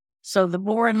about. So the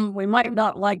more, and we might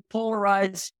not like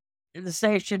polarization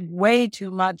way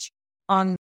too much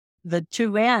on the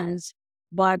two ends,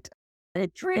 but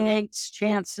it creates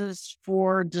chances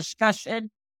for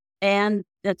discussion, and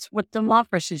that's what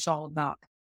democracy is all about.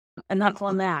 Enough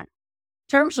on that. In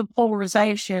terms of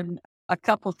polarization, a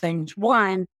couple things.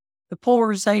 One, the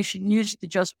polarization used to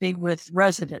just be with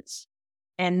residents,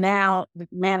 and now the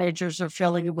managers are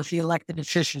filling it with the elected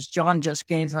officials. John just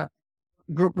gave a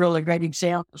really great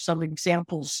example, some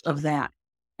examples of that.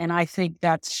 And I think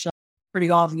that's pretty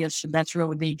obvious, and that's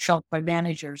really being felt by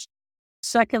managers.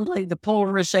 Secondly, the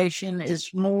polarization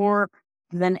is more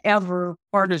than ever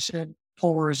partisan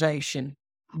polarization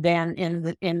than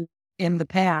in the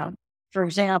past. For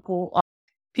example,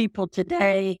 people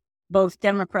today, both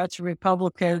Democrats and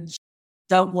Republicans,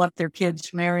 don't want their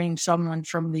kids marrying someone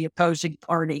from the opposing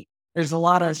party. There's a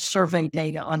lot of survey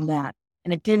data on that,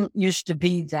 and it didn't used to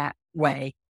be that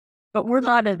way. But we're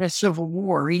not in a civil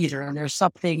war either, and there's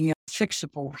something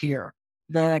fixable here.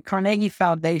 The Carnegie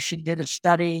Foundation did a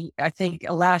study, I think,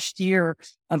 last year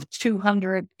of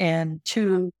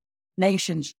 202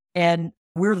 nations, and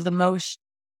we're the most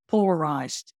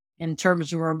polarized in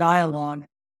terms of our dialogue,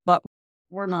 but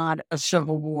we're not a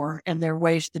civil war, and there are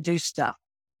ways to do stuff.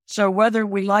 So whether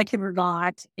we like it or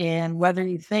not, and whether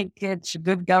you think it's a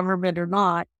good government or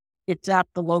not, it's at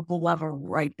the local level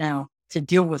right now to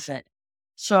deal with it.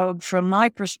 So from my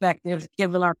perspective,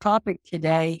 given our topic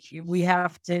today, we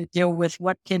have to deal with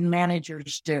what can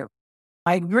managers do.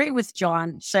 I agree with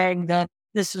John saying that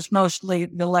this is mostly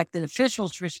the elected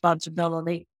officials'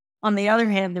 responsibility. On the other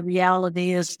hand, the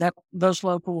reality is that those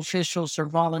local officials are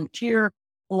volunteer.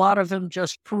 A lot of them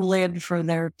just pull in for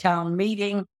their town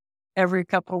meeting every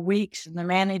couple of weeks, and the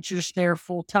manager's there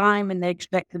full time, and they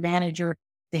expect the manager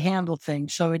to handle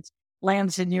things. So it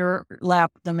lands in your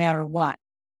lap no matter what.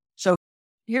 So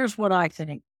here's what I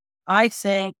think. I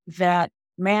think that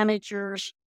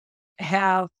managers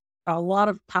have a lot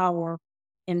of power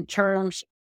in terms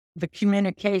of the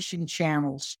communication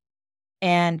channels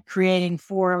and creating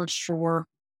forums for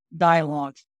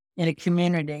dialogue in a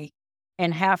community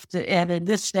and and in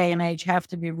this day and age, have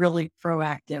to be really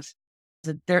proactive.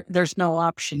 There's no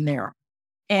option there.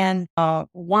 And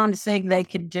one thing they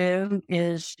could do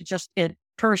is just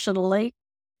personally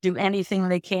do anything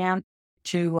they can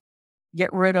to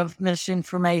get rid of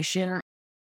misinformation,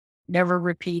 never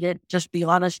repeat it, just be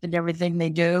honest in everything they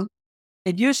do.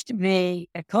 It used to be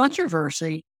a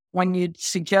controversy when you'd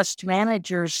suggest to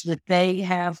managers that they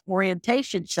have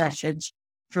orientation sessions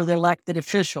for the elected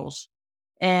officials,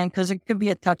 and because it could be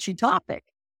a touchy topic.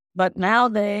 But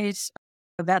nowadays,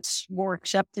 that's more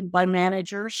accepted by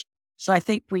managers. So I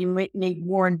think we need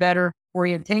more and better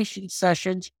orientation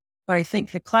sessions, but I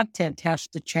think the content has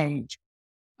to change.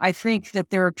 I think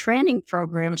that there are training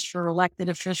programs for elected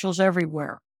officials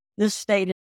everywhere. This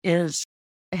state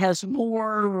has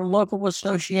more local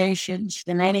associations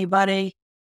than anybody.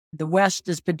 The West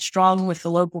has been strong with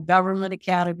the local government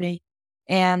academy,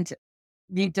 and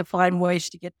need to find ways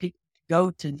to get people to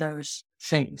go to those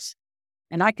things.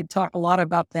 And I could talk a lot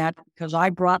about that because I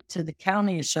brought to the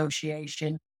county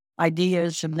association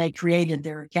ideas, and they created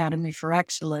their Academy for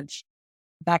Excellence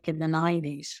back in the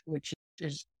 90s, which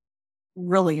is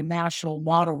really a national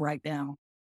model right now.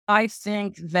 I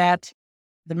think that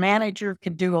the manager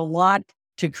can do a lot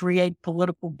to create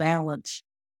political balance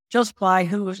just by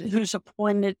who's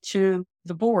appointed to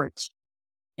the boards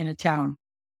in a town.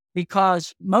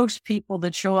 Because most people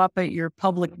that show up at your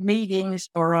public meetings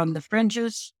are on the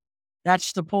fringes.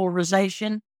 That's the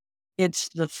polarization. It's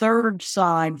the third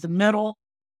side, the middle,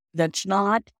 that's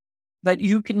not. But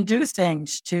you can do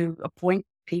things to appoint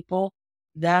people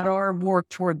that are more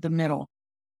toward the middle.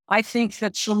 I think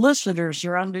that solicitors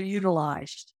are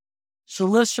underutilized.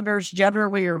 Solicitors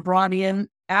generally are brought in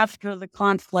after the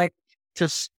conflict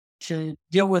to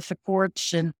deal with the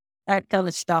courts and that kind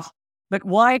of stuff. But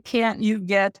why can't you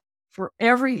get, for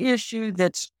every issue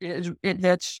that's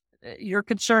you're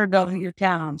concerned of in your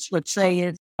towns, let's say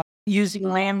it's using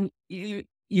land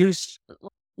use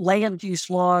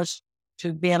laws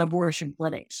to ban abortion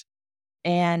clinics,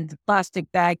 and the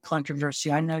plastic bag controversy.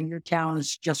 I know your town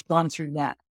has just gone through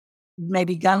that.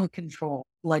 Maybe gun control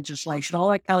legislation, all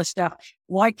that kind of stuff.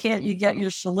 Why can't you get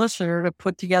your solicitor to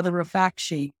put together a fact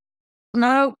sheet?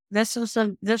 No, there's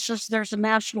a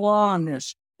national law on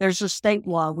this. There's a state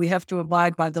law. We have to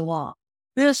abide by the law.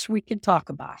 This we can talk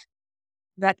about,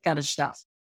 that kind of stuff.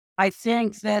 I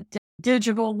think that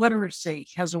digital literacy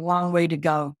has a long way to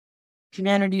go.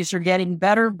 Communities are getting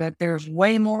better, but there's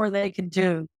way more they can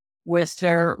do with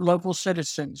their local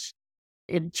citizens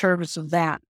in terms of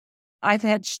that. I've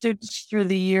had students through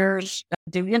the years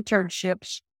do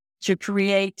internships to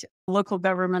create local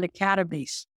government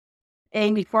academies.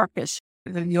 Amy Farkas,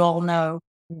 who you all know,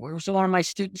 was one of my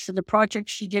students, and the project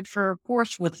she did for her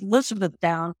course with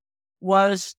Elizabethtown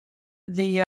was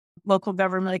the local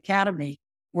government academy,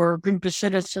 where a group of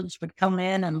citizens would come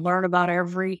in and learn about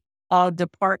every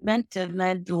department, and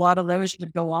then a lot of those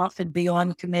would go off and be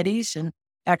on committees and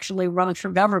actually run for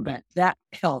government. That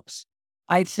helps.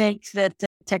 I think that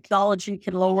technology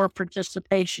can lower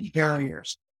participation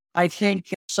barriers. I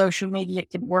think social media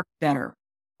can work better.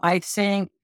 I think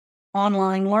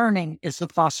online learning is a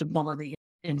possibility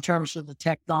in terms of the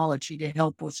technology to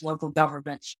help with local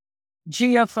governments.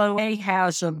 GFOA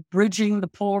has a Bridging the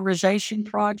Polarization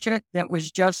project that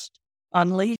was just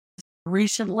unleashed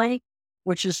recently,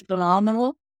 which is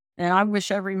phenomenal. And I wish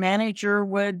every manager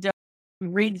would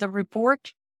read the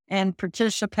report and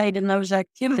participate in those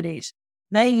activities.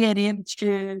 They get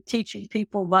into teaching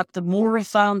people about the moral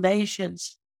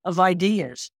foundations of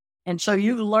ideas. And so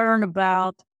you learn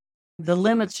about the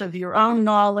limits of your own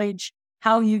knowledge,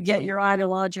 how you get your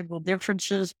ideological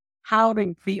differences, how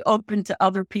to be open to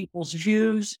other people's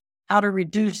views, how to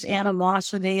reduce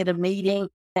animosity at a meeting,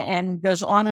 and goes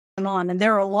on and on. And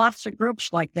there are lots of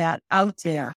groups like that out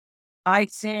there. I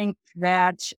think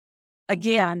that,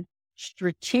 again,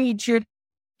 strategic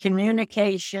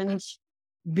communications,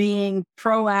 being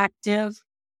proactive,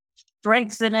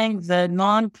 strengthening the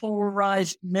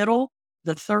non-polarized middle,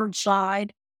 the third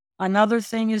side. Another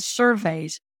thing is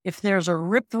surveys. If there's a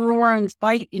rip-roaring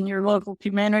fight in your local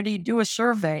community, do a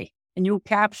survey and you'll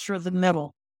capture the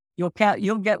middle. You'll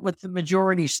get what the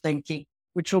majority's thinking,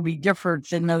 which will be different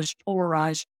than those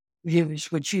polarized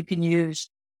views, which you can use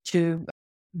to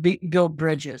build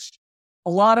bridges. A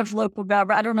lot of local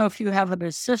government, I don't know if you have an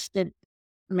assistant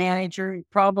manager, you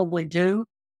probably do.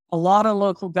 A lot of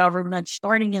local governments,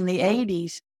 starting in the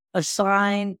 80s,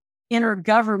 assign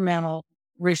intergovernmental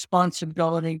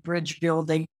responsibility, bridge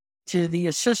building, to the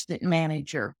assistant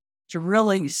manager to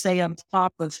really stay on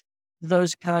top of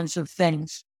those kinds of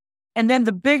things. And then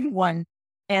the big one,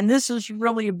 and this is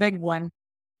really a big one,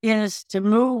 is to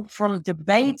move from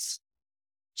debates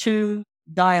to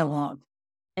dialogue.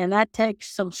 And that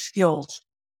takes some skills.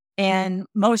 And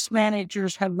most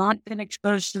managers have not been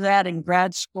exposed to that in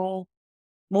grad school.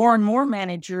 More and more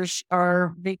managers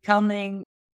are becoming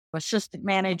assistant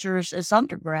managers as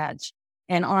undergrads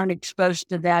and aren't exposed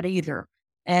to that either.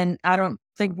 And I don't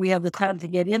think we have the time to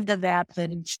get into that,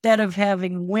 but instead of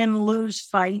having win-lose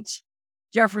fights,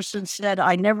 Jefferson said,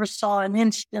 I never saw an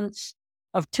instance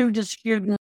of two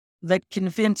disputants that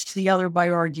convinced the other by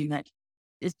argument.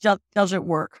 It just doesn't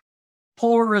work.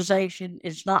 Polarization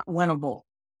is not winnable,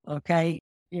 okay?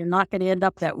 You're not going to end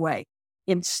up that way.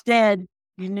 Instead,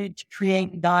 you need to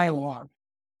create dialogue.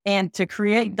 And to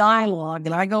create dialogue,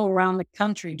 and I go around the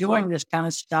country doing this kind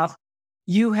of stuff,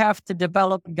 you have to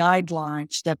develop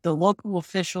guidelines that the local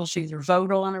officials either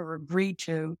vote on or agree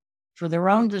to for their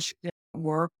own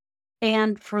work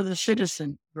and for the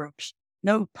citizen groups.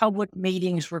 No public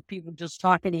meetings where people just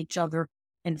talk at each other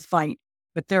and fight.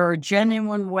 But there are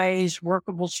genuine ways,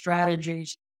 workable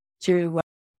strategies to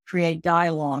create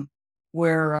dialogue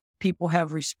where people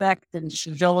have respect and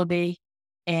civility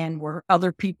and where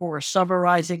other people are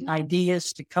summarizing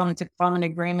ideas to come to common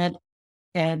agreement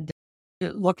and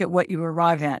look at what you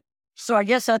arrive at. So I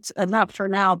guess that's enough for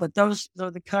now, but those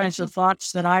are the kinds of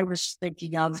thoughts that I was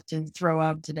thinking of to throw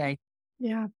out today.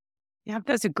 Yeah. Yeah,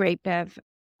 those are great, Bev.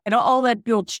 And all that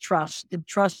builds trust. And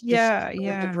trust is Yeah.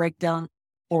 to break down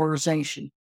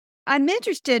polarization. I'm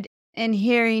interested in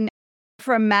hearing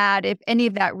from Matt if any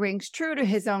of that rings true to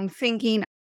his own thinking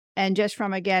and just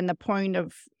from, again, the point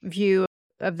of view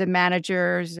of the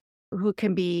managers who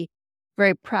can be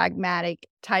very pragmatic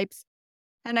types.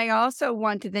 And I also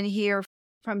want to then hear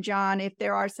from John if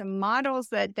there are some models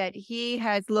that he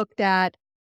has looked at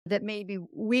that maybe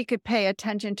we could pay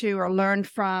attention to or learn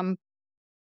from.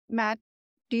 Matt,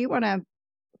 do you want to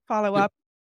follow up?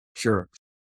 Sure.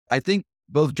 I think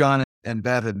both John and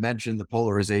Bev had mentioned the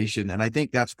polarization, and I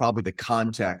think that's probably the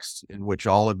context in which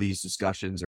all of these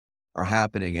discussions are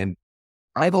happening. And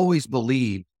I've always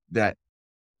believed that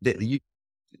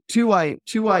two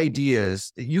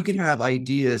ideas, you can have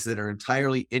ideas that are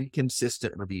entirely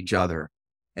inconsistent with each other.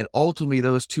 And ultimately,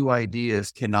 those two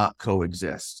ideas cannot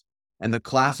coexist. And the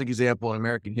classic example in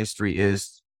American history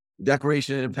is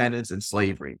Declaration of Independence and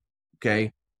slavery.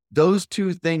 Okay. Those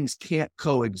two things can't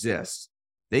coexist.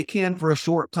 They can for a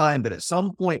short time, but at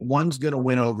some point, one's going to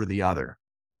win over the other.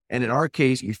 And in our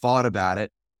case, we fought about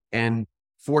it. And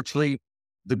fortunately,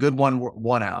 the good one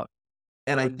won out.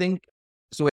 And I think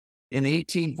so in the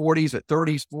 1840s,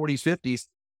 30s, 40s, 50s,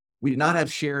 we did not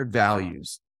have shared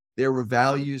values. There were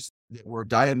values that were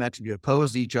diametrically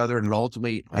opposed to each other. And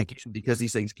ultimately, because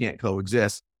these things can't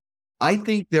coexist, I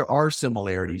think there are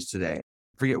similarities today.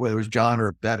 I forget whether it was John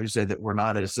or Bev who said that we're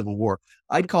not at a civil war.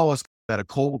 I'd call us at a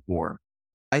Cold War.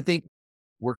 I think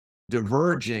we're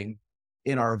diverging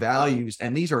in our values,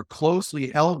 and these are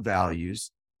closely held values,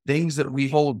 things that we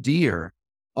hold dear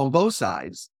on both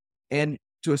sides. And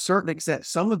to a certain extent,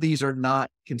 some of these are not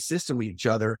consistent with each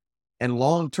other, and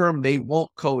long-term, they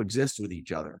won't coexist with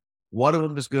each other. One of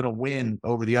them is going to win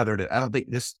over the other. I don't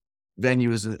think this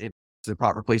venue is the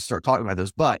proper place to start talking about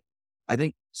this, but I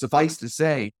think suffice to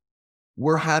say,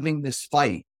 we're having this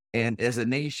fight, and as a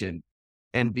nation,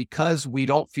 and because we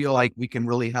don't feel like we can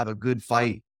really have a good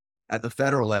fight at the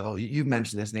federal level, you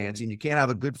mentioned this, Nancy, and you can't have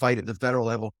a good fight at the federal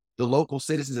level. The local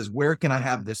citizens is, where can I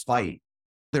have this fight?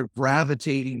 They're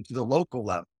gravitating to the local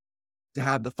level to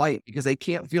have the fight because they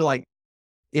can't feel like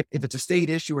if it's a state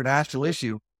issue or national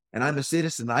issue, and I'm a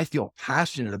citizen, I feel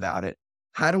passionate about it.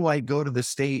 How do I go to the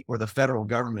state or the federal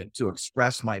government to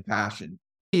express my passion?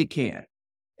 You can't,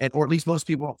 or at least most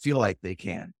people don't feel like they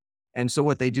can. And so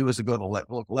what they do is to go to the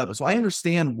local level. So I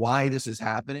understand why this is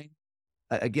happening.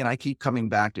 Again, I keep coming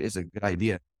back to, it's a good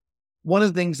idea. One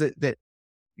of the things that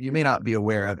you may not be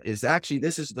aware of is actually,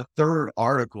 this is the third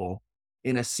article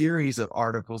in a series of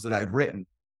articles that I've written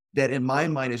that in my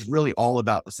mind is really all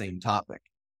about the same topic.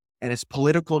 And it's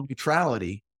political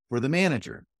neutrality for the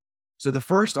manager. So the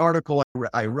first article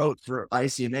I wrote for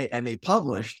ICMA and they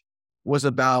published was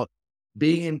about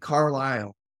being in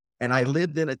Carlisle. And I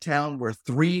lived in a town where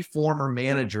 3 former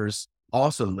managers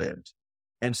also lived.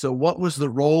 And so what was the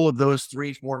role of those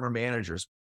 3 former managers?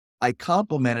 I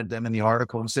complimented them in the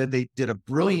article and said they did a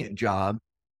brilliant job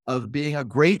of being a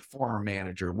great former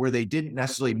manager where they didn't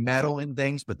necessarily meddle in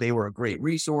things, but they were a great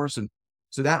resource. And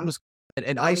so that was,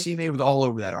 and ICMA was all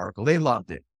over that article. They loved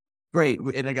it. Great.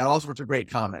 And I got all sorts of great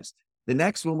comments. The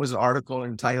next one was an article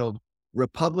entitled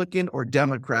Republican or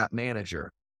Democrat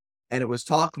Manager. And it was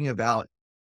talking about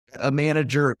a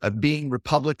manager being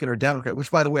Republican or Democrat, which,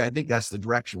 by the way, I think that's the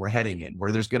direction we're heading in,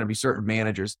 where there's going to be certain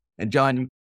managers. And John,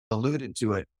 alluded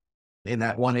to it in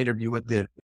that one interview with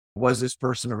was this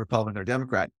person a Republican or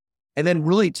Democrat? And then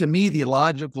really, to me, the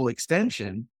logical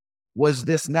extension was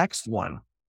this next one.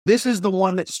 This is the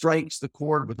one that strikes the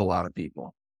chord with a lot of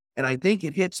people. And I think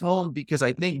it hits home because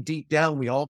I think deep down, we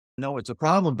all know it's a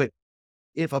problem. But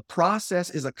if a process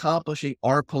is accomplishing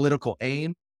our political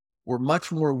aim, we're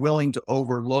much more willing to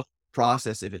overlook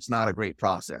process if it's not a great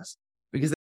process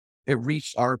because it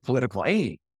reached our political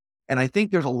aim. And I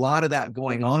think there's a lot of that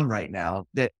going on right now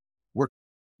that we're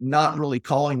not really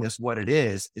calling this what it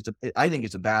is. I think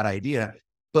it's a bad idea,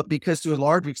 but because to a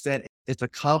large extent, it's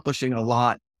accomplishing a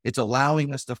lot. It's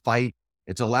allowing us to fight.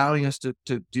 It's allowing us to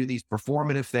do these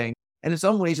performative things. And in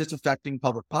some ways it's affecting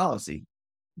public policy.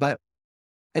 But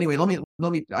anyway, let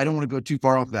me, I don't want to go too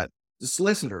far off that. The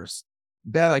solicitors,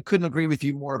 Bev, I couldn't agree with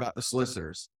you more about the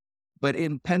solicitors, but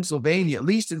in Pennsylvania, at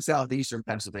least in Southeastern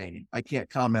Pennsylvania, I can't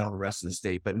comment on the rest of the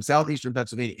state, but in Southeastern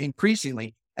Pennsylvania,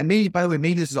 increasingly, and maybe, by the way,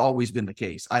 maybe this has always been the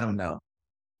case. I don't know,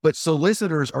 but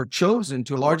solicitors are chosen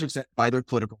to a large extent by their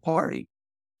political party.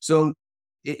 So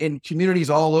in communities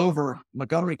all over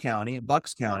Montgomery County and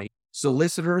Bucks County,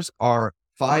 solicitors are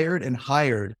fired and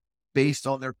hired based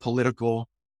on their political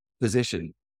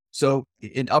position. So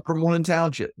in Upper Moreland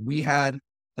Township, we had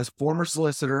a former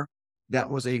solicitor that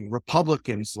was a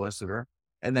Republican solicitor.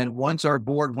 And then once our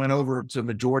board went over to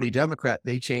majority Democrat,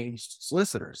 they changed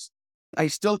solicitors. I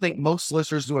still think most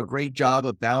solicitors do a great job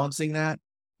of balancing that,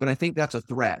 but I think that's a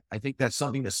threat. I think that's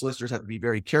something that solicitors have to be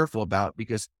very careful about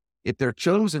because if they're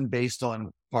chosen based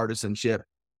on partisanship,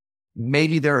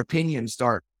 maybe their opinions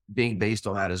start being based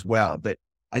on that as well. But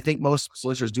I think most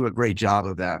solicitors do a great job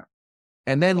of that.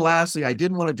 And then lastly, I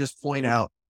did want to just point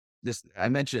out this, I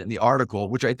mentioned it in the article,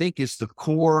 which I think is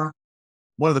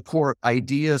one of the core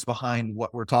ideas behind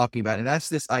what we're talking about. And that's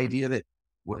this idea that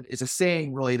it's a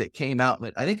saying really that came out,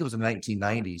 I think it was in the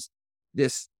 1990s,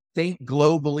 this think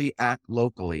globally, act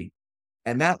locally.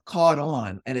 And that caught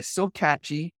on and it's so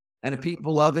catchy and if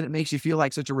people love it, it makes you feel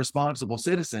like such a responsible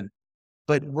citizen.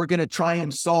 But we're going to try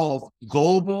and solve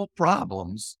global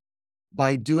problems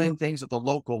by doing things at the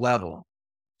local level.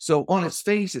 So on its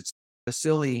face, it's a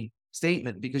silly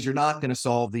statement because you're not going to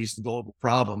solve these global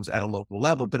problems at a local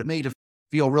level, but it made it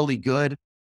feel really good.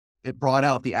 It brought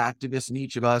out the activists in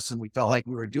each of us and we felt like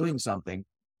we were doing something.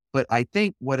 But I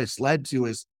think what it's led to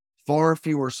is far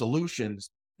fewer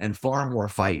solutions and far more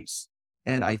fights.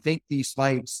 And I think these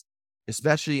fights,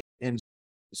 especially in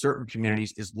certain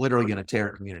communities, is literally going to tear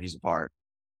communities apart.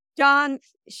 John,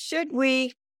 should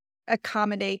we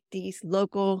accommodate these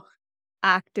local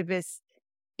activist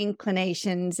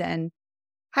inclinations? And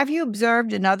have you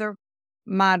observed in other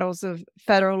models of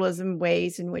federalism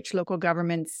ways in which local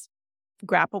governments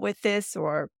grapple with this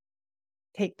or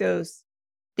take those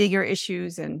bigger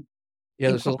issues and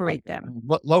incorporate them?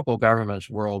 Local governments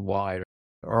worldwide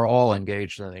are all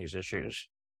engaged in these issues,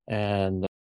 and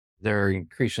they're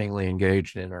increasingly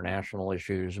engaged in international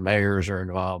issues. Mayors are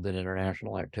involved in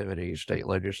international activities, state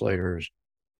legislators.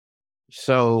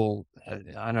 So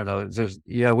I don't know.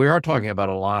 We are talking about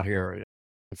a lot here.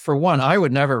 For one, I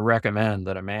would never recommend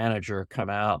that a manager come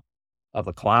out of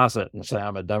the closet and say,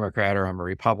 I'm a Democrat or I'm a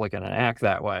Republican and act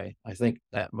that way. I think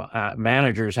that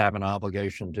managers have an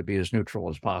obligation to be as neutral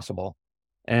as possible.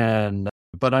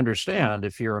 But understand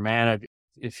if you're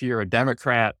a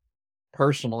Democrat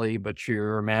personally, but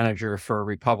you're a manager for a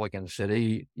Republican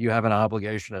city, you have an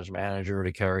obligation as manager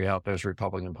to carry out those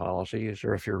Republican policies,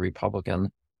 or if you're a Republican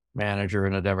manager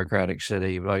in a Democratic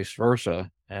city, vice versa.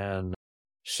 And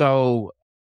so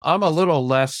I'm a little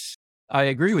less, I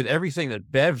agree with everything that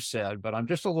Bev said, but I'm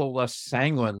just a little less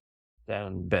sanguine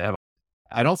than Bev.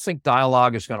 I don't think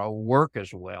dialogue is going to work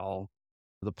as well.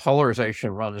 The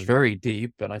polarization runs very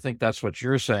deep, and I think that's what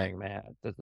you're saying, Matt,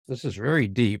 that this is very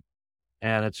deep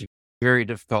and it's very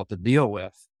difficult to deal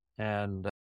with. And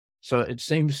so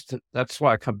that's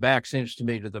why I come back, seems to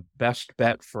me, to the best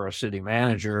bet for a city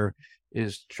manager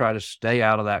is to try to stay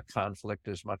out of that conflict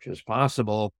as much as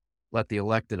possible, let the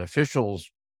elected officials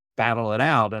battle it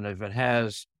out. And if it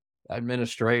has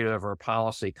administrative or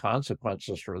policy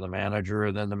consequences for the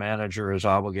manager, then the manager is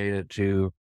obligated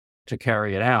to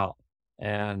carry it out.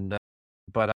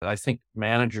 But I think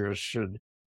managers should,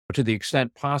 to the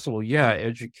extent possible,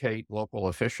 educate local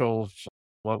officials.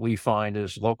 What we find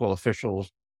is local officials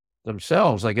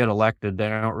themselves, they get elected, they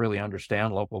don't really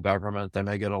understand local government. They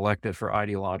may get elected for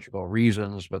ideological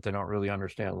reasons, but they don't really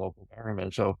understand local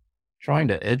government. So trying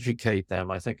to educate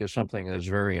them, I think, is something that's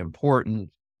very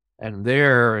important. And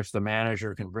if the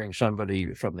manager can bring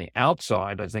somebody from the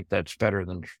outside, I think that's better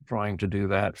than trying to do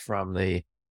that from the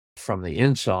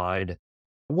inside.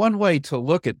 One way to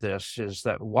look at this is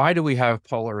that why do we have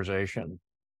polarization?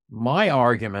 My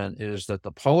argument is that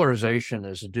the polarization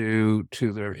is due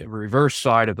to the reverse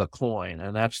side of the coin,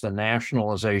 and that's the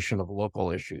nationalization of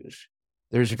local issues.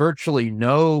 There's virtually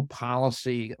no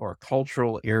policy or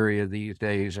cultural area these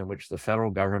days in which the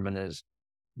federal government is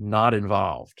not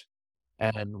involved.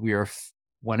 And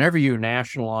whenever you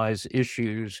nationalize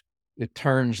issues, it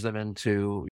turns them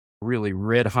into really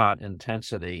red hot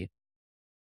intensity.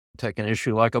 Take an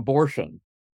issue like abortion.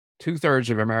 2/3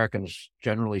 of Americans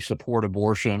generally support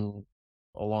abortion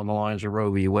along the lines of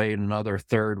Roe v. Wade, another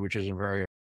third, which is a very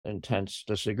intense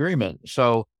disagreement.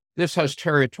 So this has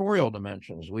territorial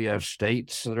dimensions. We have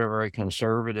states that are very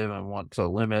conservative and want to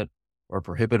limit or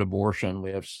prohibit abortion.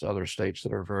 We have other states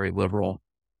that are very liberal.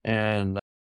 And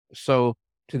so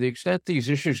to the extent these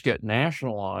issues get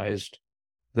nationalized,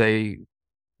 they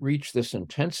reach this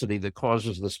intensity that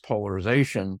causes this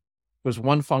polarization, because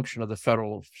one function of the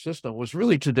federal system was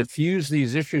really to diffuse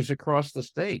these issues across the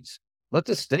states. Let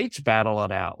the states battle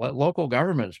it out. Let local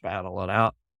governments battle it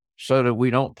out so that we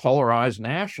don't polarize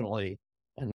nationally.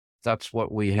 And that's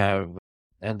what we have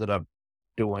ended up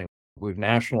doing. We've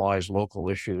nationalized local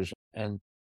issues. And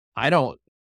I don't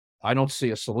see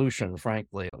a solution,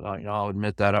 frankly. I'll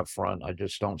admit that up front. I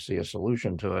just don't see a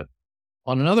solution to it.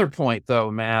 On another point, though,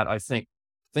 Matt, I think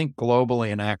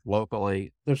globally and act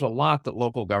locally. There's a lot that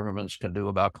local governments can do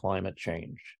about climate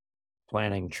change,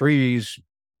 planting trees,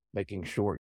 making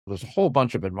sure there's a whole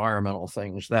bunch of environmental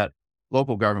things that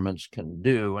local governments can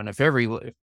do. And if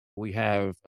we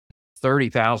have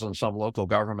 30,000 some local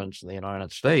governments in the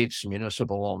United States,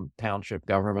 municipal and township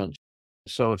governments.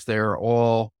 So if they're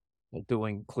all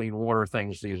doing clean water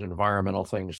things, these environmental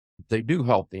things, they do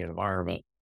help the environment.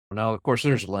 Now, of course,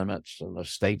 there's limits, and the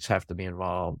states have to be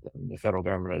involved, and the federal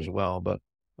government as well. But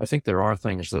I think there are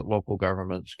things that local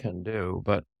governments can do.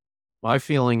 But my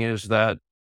feeling is that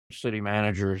city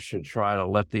managers should try to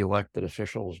let the elected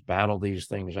officials battle these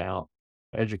things out,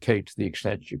 educate to the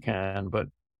extent you can, but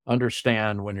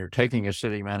understand when you're taking a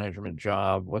city management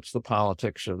job, what's the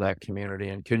politics of that community,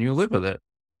 and can you live with it?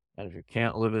 And if you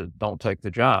can't live with it, don't take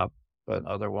the job. But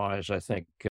otherwise, I think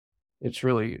it's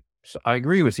really... So I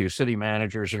agree with you. City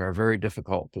managers are in a very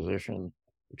difficult position,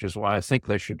 which is why I think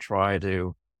they should try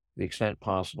to the extent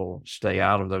possible, stay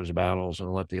out of those battles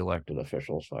and let the elected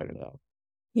officials fight it out.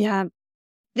 Yeah.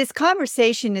 This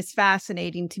conversation is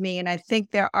fascinating to me, and I think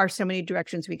there are so many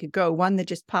directions we could go. One that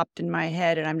just popped in my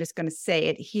head, and I'm just going to say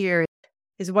it here,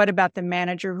 is what about the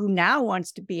manager who now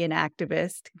wants to be an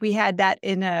activist? We had that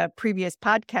in a previous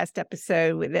podcast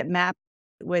episode that Matt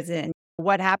was in.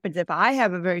 What happens if I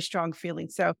have a very strong feeling?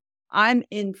 So I'm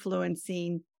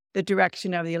influencing the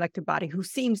direction of the elected body who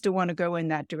seems to want to go in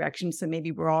that direction. So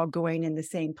maybe we're all going in the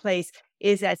same place.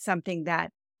 Is that something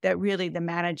that really the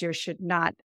manager should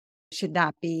not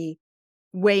be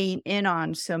weighing in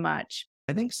on so much?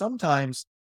 I think sometimes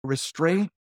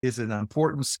restraint is an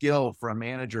important skill for a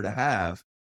manager to have.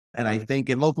 And I think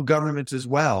in local governments as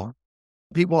well,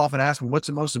 people often ask me, what's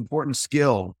the most important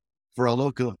skill for a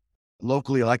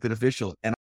locally elected official?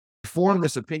 And I formed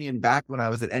this opinion back when I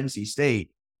was at NC State,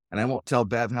 and I won't tell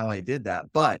Bev how I did that,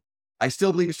 but I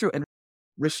still believe it's true. And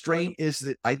restraint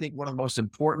is, I think, one of the most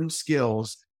important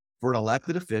skills for an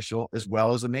elected official as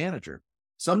well as a manager.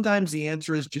 Sometimes the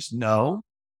answer is just no.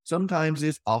 Sometimes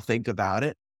it's, I'll think about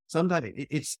it.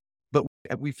 Sometimes but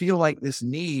we feel like this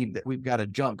need that we've got to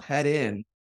jump head in,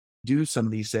 do some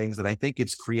of these things that I think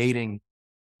it's creating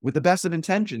with the best of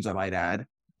intentions, I might add.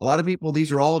 A lot of people,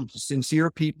 these are all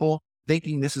sincere people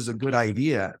thinking this is a good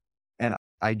idea. And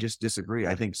I just disagree.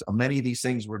 I think so many of these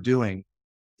things we're doing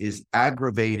is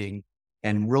aggravating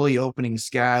and really opening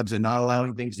scabs and not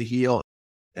allowing things to heal.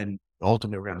 And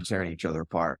ultimately, we're going to tear each other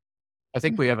apart. I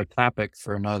think we have a topic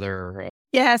for another.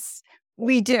 Yes,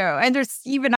 we do. And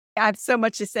I have so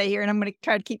much to say here, and I'm going to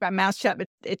try to keep my mouth shut, but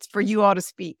it's for you all to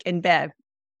speak. And Bev,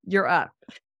 you're up.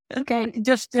 Okay,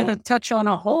 just to touch on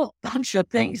a whole bunch of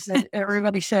things that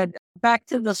everybody said. Back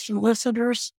to the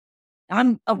solicitors.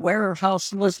 I'm aware of how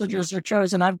solicitors are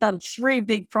chosen. I've done 3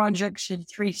 big projects in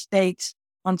 3 states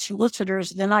on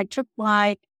solicitors. Then I took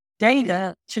my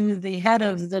data to the head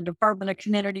of the Department of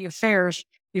Community Affairs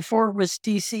before it was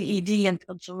DCED in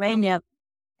Pennsylvania,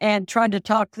 and tried to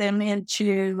talk them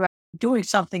into doing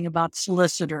something about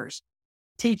solicitors,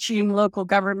 teaching local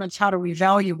governments how to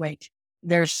evaluate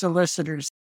their solicitors.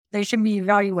 They should be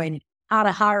evaluated, how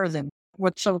to hire them,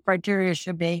 what some criteria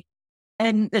should be.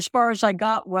 And as far as I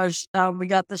got was, we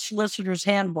got the solicitor's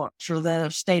handbook for the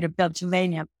state of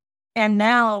Pennsylvania. And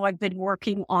now I've been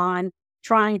working on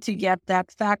trying to get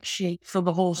that fact sheet for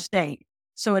the whole state.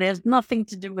 So it has nothing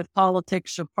to do with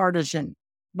politics or partisan.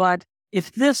 But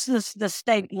if this is the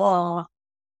state law,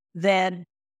 then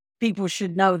people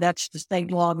should know that's the state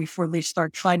law before they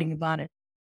start fighting about it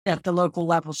at the local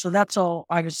level. So that's all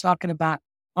I was talking about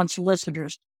on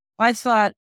solicitors. I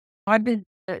thought I've been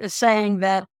saying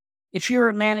that if you're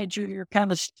a manager, you're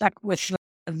kind of stuck with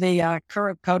the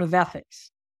current code of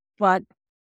ethics. But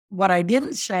what I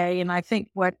didn't say, and I think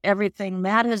what everything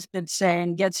Matt has been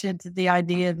saying gets into the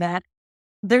idea that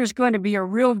there's going to be a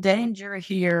real danger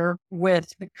here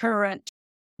with the current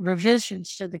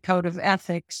revisions to the code of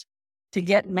ethics to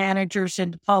get managers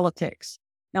into politics.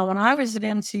 Now, when I was at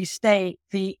NC State,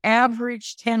 the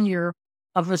average tenure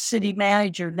of a city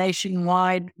manager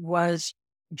nationwide was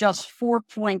just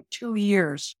 4.2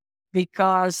 years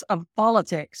because of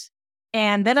politics.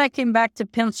 And then I came back to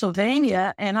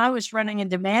Pennsylvania and I was running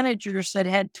into managers that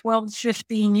had 12,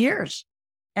 15 years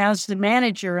as the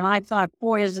manager. And I thought,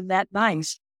 boy, isn't that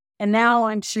nice? And now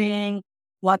I'm seeing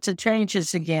lots of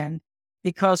changes again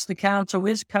because the council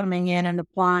is coming in and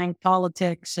applying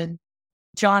politics. And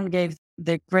John gave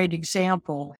the great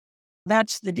example.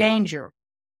 That's the danger.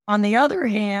 On the other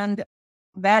hand,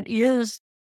 that is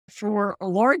for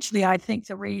largely, I think,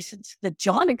 the reasons that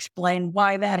John explained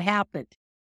why that happened.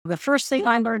 The first thing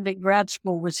I learned in grad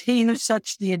school was he who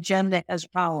sets the agenda has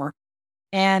power.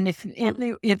 And if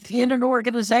in an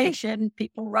organization,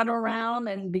 people run around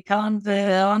and become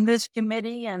on this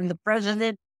committee and the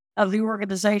president of the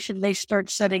organization, they start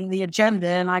setting the agenda.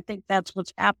 And I think that's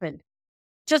what's happened.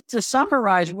 Just to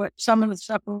summarize what some of the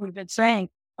stuff we've been saying,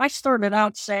 I started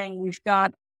out saying we've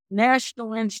got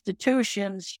national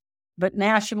institutions, but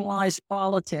nationalized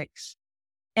politics.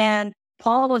 And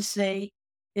policy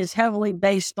is heavily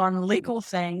based on legal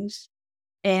things,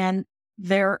 and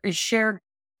there is shared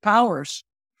powers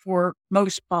for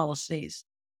most policies.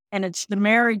 And it's the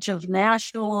marriage of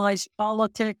nationalized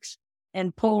politics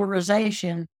and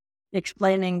polarization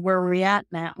explaining where we're at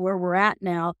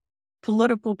now.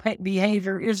 Political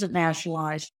behavior isn't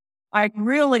nationalized. I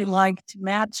really liked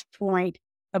Matt's point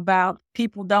about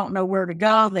people don't know where to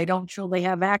go. They don't feel they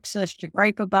have access to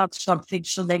gripe about something,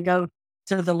 so they go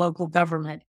to the local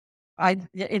government.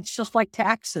 It's just like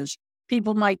taxes.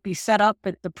 People might be set up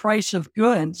at the price of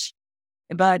goods,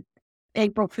 but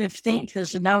April 15th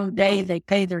is a known day they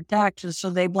pay their taxes, so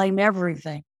they blame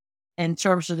everything in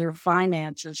terms of their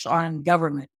finances on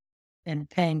government and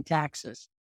paying taxes.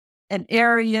 An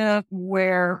area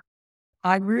where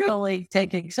I really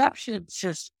take exception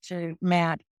to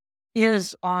Matt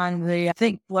is on the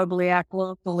think globally, act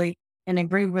locally, and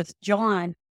agree with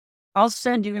John. I'll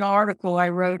send you an article I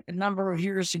wrote a number of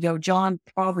years ago. John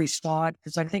probably saw it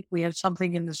because I think we have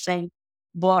something in the same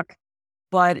book,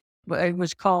 but it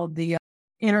was called The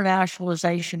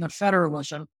Internationalization of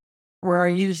Federalism, where I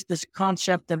used this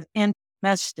concept of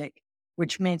domestic,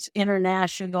 which means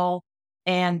international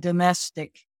and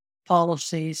domestic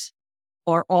policies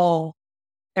or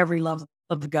every level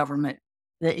of the government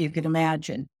that you can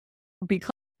imagine.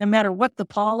 Because no matter what the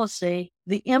policy,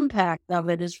 the impact of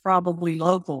it is probably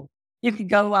local. You could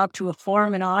go out to a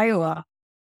farm in Iowa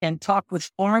and talk with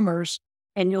farmers,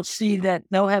 and you'll see that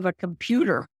they'll have a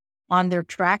computer on their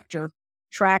tractor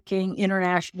tracking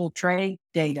international trade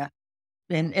data.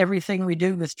 And everything we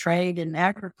do with trade and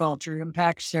agriculture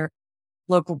impacts their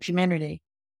local community.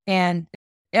 And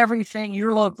everything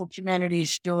your local community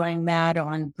is doing, Matt,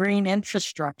 on green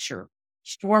infrastructure,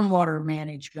 stormwater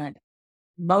management,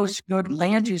 most good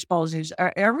land use policies,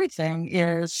 everything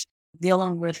is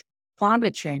dealing with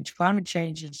climate change. Climate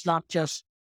change is not just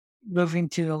moving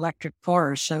to electric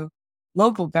cars. So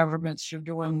local governments are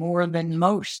doing more than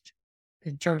most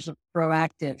in terms of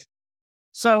proactive.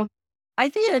 So I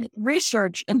did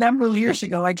research a number of years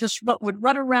ago. I just would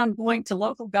run around going to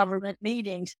local government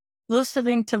meetings,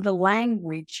 listening to the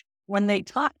language when they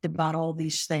talked about all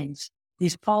these things,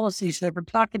 these policies that we're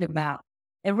talking about,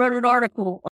 and wrote an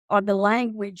article on the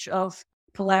language of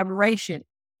collaboration.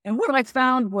 And what I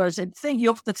found was, you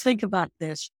have to think about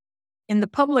this, in the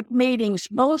public meetings,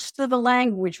 most of the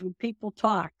language when people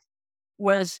talked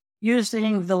was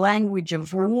using the language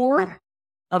of war,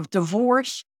 of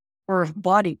divorce, or of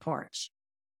body parts.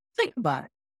 Think about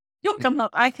it.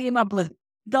 I came up with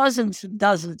dozens and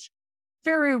dozens.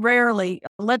 Very rarely,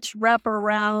 let's wrap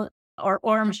around our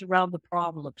arms around the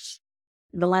problems,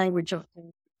 the language of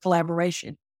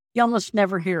collaboration. You almost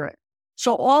never hear it.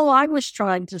 So all I was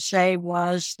trying to say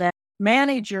was that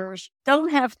managers don't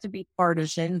have to be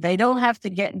partisan. They don't have to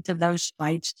get into those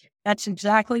fights. That's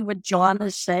exactly what John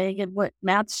is saying and what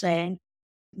Matt's saying.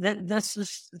 That this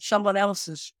is someone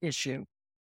else's issue,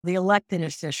 the elected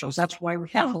officials. That's why we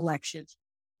have elections.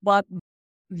 But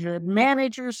the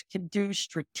managers can do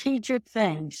strategic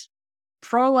things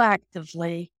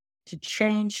proactively to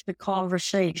change the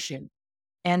conversation.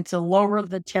 and to lower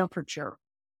the temperature.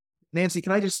 Nancy,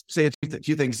 can I just say a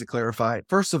few things to clarify?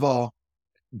 First of all,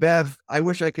 Bev, I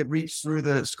wish I could reach through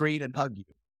the screen and hug you.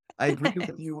 I agree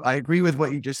with you. I agree with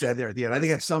what you just said there at the end. I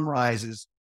think that summarizes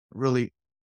really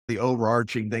the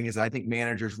overarching thing is I think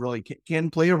managers really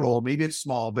can play a role. Maybe it's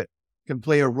small, but can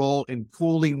play a role in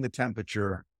cooling the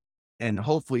temperature and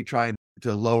hopefully trying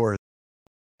to lower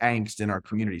angst in our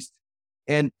communities.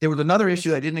 And there was another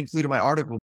issue I didn't include in my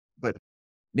article, but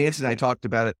Nancy and I talked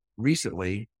about it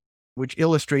recently, which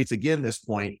illustrates again this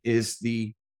point, is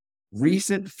the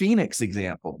recent Phoenix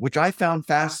example, which I found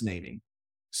fascinating.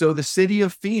 So the city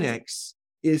of Phoenix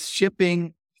is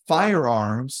shipping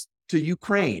firearms to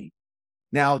Ukraine.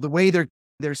 Now, the way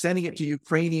they're sending it to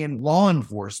Ukrainian law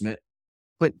enforcement,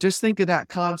 but just think of that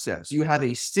concept. So you have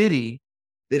a city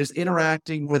that is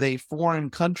interacting with a foreign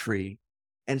country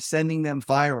and sending them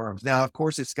firearms. Now, of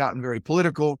course, it's gotten very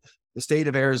political. The state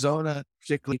of Arizona,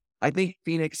 particularly, I think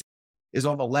Phoenix is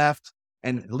on the left,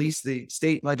 and at least the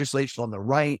state legislation on the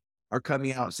right are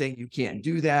coming out saying you can't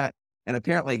do that. And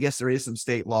apparently, I guess there is some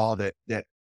state law that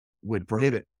would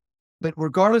prohibit. But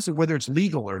regardless of whether it's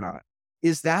legal or not,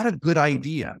 is that a good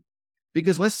idea?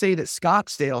 Because let's say that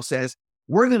Scottsdale says,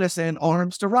 we're going to send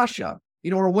arms to Russia,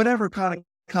 or whatever kind of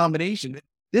combination.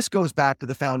 This goes back to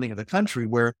the founding of the country,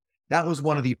 where that was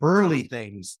one of the early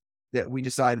things that we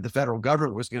decided the federal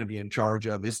government was going to be in charge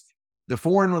of, is the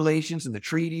foreign relations and the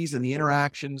treaties and the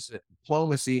interactions,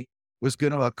 diplomacy was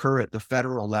going to occur at the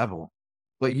federal level.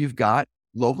 But you've got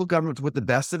local governments with the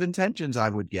best of intentions, I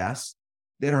would guess,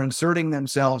 that are inserting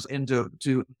themselves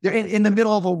they're in the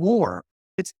middle of a war.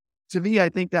 To me, I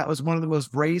think that was one of the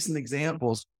most brazen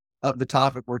examples of the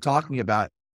topic we're talking about.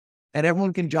 And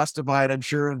everyone can justify it, I'm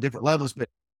sure, on different levels, but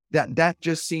that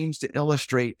just seems to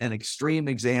illustrate an extreme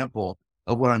example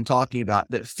of what I'm talking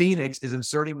about, that Phoenix is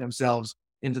inserting themselves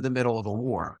into the middle of a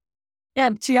war. Yeah,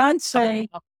 I'd say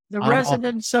the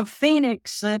residents of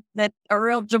Phoenix that are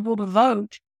eligible to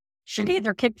vote should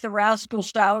either kick the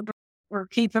rascals out or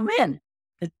keep them in.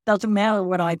 It doesn't matter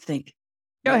what I think.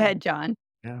 Go ahead, John.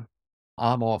 Yeah.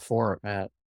 I'm all for it,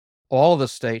 Matt. All the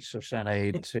states have sent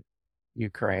aid to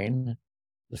Ukraine.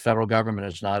 The federal government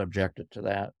has not objected to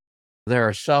that. There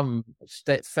are some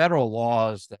federal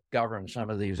laws that govern some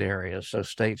of these areas, so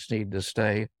states need to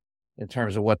stay in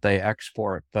terms of what they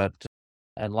export,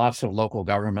 and lots of local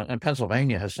government, and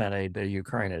Pennsylvania has sent aid to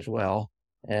Ukraine as well.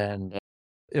 And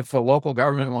if a local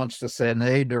government wants to send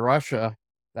aid to Russia,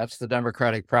 that's the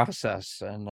democratic process.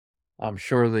 And I'm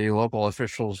sure the local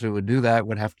officials who would do that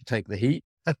would have to take the heat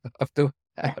of doing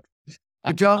that.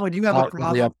 John, would you have a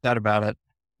problem? Really upset about it.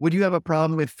 Would you have a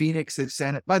problem with Phoenix and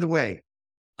Senate? By the way,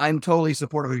 I'm totally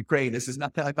supportive of Ukraine. This is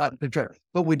not that about the trip.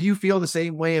 But would you feel the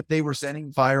same way if they were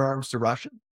sending firearms to Russia?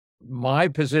 My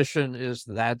position is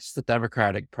that's the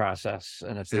democratic process.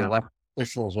 And if the elected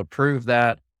officials approve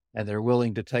that and they're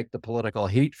willing to take the political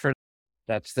heat for it,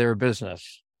 that's their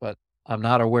business. But I'm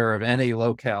not aware of any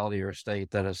locality or state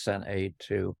that has sent aid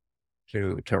to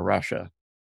Russia.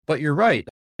 But you're right.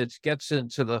 It gets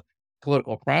into the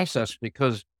political process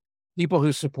because people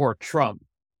who support Trump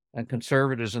and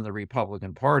conservatives in the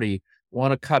Republican Party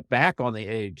want to cut back on the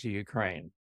aid to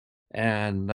Ukraine.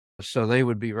 And so they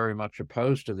would be very much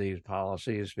opposed to these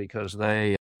policies because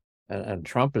and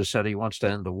Trump has said he wants to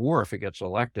end the war if he gets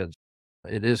elected.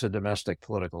 It is a domestic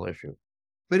political issue.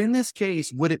 But in this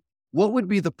case, what would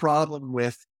be the problem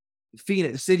with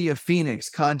Phoenix, city of Phoenix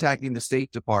contacting the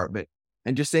State Department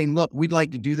and just saying, look, we'd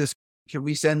like to do this. Can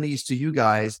we send these to you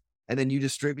guys? And then you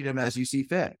distribute them as you see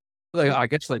fit. I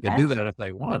guess they could do that if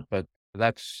they want, but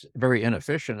that's very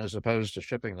inefficient as opposed to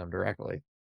shipping them directly.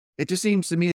 It just seems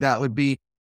to me that would be,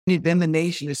 then the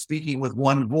nation is speaking with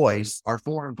one voice. Our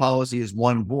foreign policy is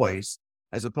one voice,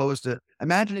 as opposed to,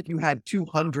 imagine if you had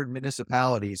 200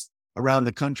 municipalities around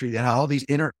the country that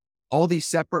have all these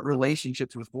separate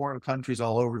relationships with foreign countries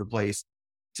all over the place.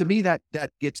 To me, that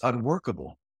gets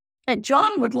unworkable. And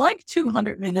John would like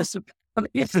 200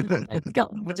 municipalities.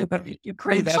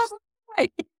 Ukraine.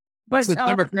 Right. It's the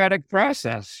democratic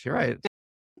process. You're right.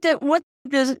 What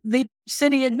does the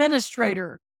city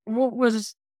administrator,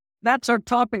 that's our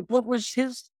topic. What was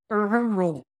his or her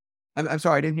role? I'm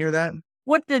sorry, I didn't hear that.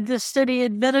 What did the city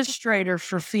administrator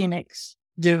for Phoenix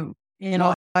do?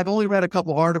 I've only read a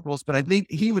couple articles, but I think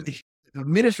the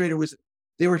administrator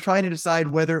they were trying to decide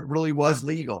whether it really was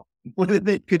legal. Whether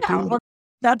they could do. Well,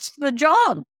 that's the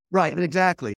job. Right,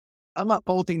 exactly. I'm not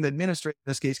faulting the administrator in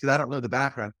this case because I don't know the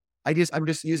background. I'm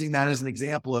just using that as an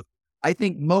example of, I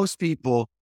think most people,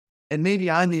 and maybe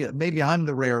I'm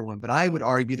the rare one, but I would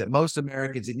argue that most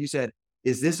Americans, and you said,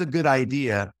 is this a good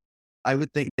idea? I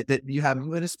would think that you have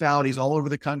municipalities all over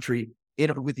the country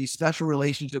with these special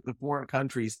relationships with foreign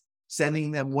countries,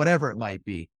 sending them whatever it might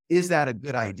be. Is that a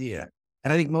good idea?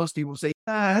 And I think most people say,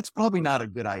 that's probably not a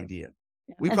good idea.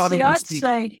 We And probably see, can I'd speak.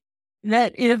 say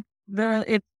that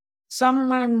if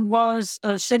someone was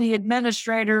a city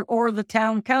administrator or the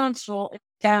town council in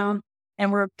town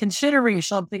and were considering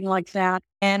something like that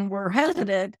and were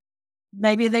hesitant,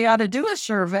 maybe they ought to do a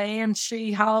survey and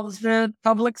see how the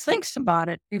public thinks about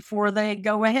it before they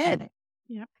go ahead.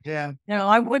 Yeah.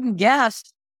 I wouldn't guess.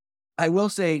 I will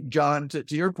say, John, to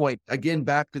your point, again,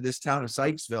 back to this town of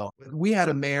Sykesville, we had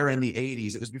a mayor in the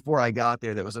 80s. It was before I got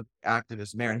there. That was an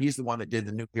activist mayor, and he's the one that did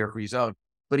the nuclear-free zone.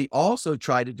 But he also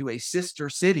tried to do a sister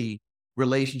city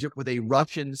relationship with a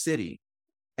Russian city.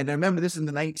 And I remember this in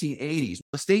the 1980s.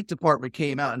 The State Department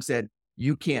came out and said,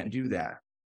 you can't do that.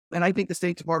 And I think the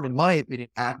State Department, in my opinion,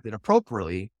 acted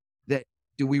appropriately. That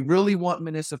do we really want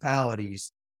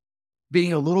municipalities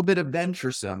being a little bit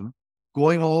adventuresome,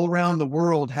 going all around the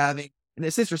world, having, and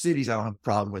the sister cities I don't have a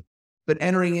problem with, but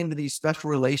entering into these special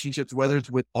relationships, whether it's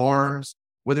with arms,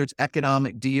 whether it's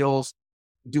economic deals,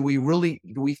 do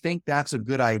we think that's a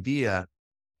good idea?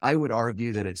 I would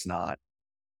argue that it's not.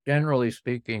 Generally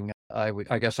speaking, I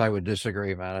guess I would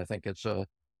disagree, Matt. I think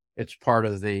it's part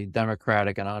of the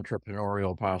democratic and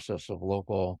entrepreneurial process of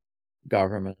local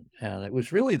government. And it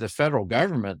was really the federal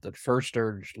government that first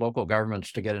urged local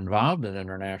governments to get involved in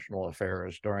international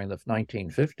affairs during the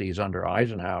 1950s under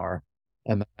Eisenhower,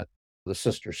 and that the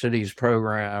sister cities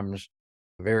programs,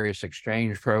 various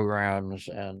exchange programs,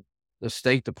 and the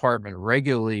State Department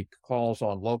regularly calls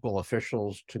on local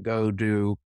officials to go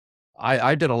do.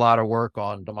 I did a lot of work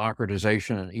on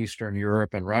democratization in Eastern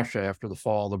Europe and Russia after the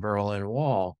fall of the Berlin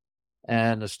Wall.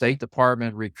 And the State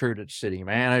Department recruited city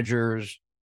managers,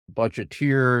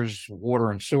 budgeteers, water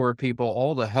and sewer people,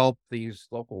 all to help these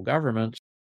local governments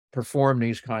perform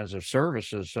these kinds of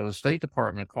services. So the State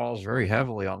Department calls very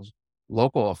heavily on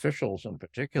local officials, and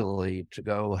particularly to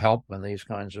go help in these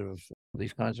kinds of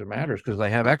matters because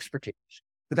they have expertise.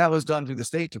 But that was done through the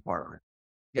State Department.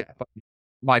 Yeah. But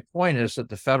my point is that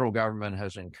the federal government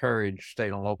has encouraged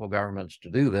state and local governments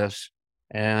to do this,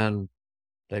 and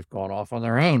they've gone off on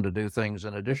their own to do things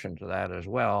in addition to that as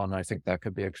well. And I think that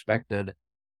could be expected.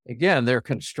 Again, they're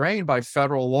constrained by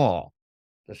federal law.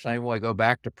 The same way, go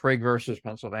back to Prigg versus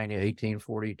Pennsylvania,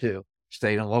 1842.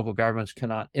 State and local governments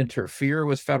cannot interfere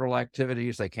with federal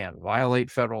activities. They can't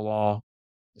violate federal law.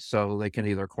 So they can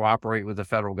either cooperate with the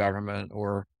federal government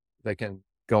or they can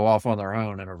go off on their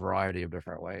own in a variety of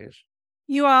different ways.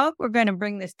 You all, we're going to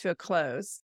bring this to a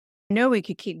close. I know we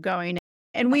could keep going,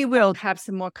 and we will have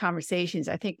some more conversations.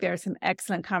 I think there are some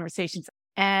excellent conversations.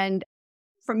 And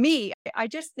for me, I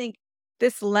just think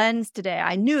this lens today,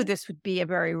 I knew this would be a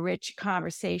very rich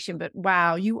conversation, but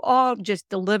wow, you all just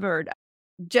delivered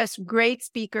just great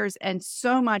speakers and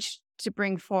so much to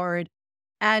bring forward.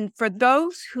 And for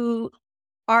those who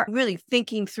are really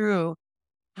thinking through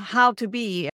how to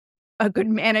be a good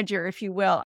manager, if you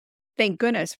will, thank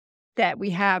goodness that we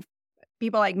have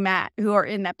people like Matt who are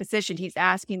in that position. He's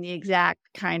asking the exact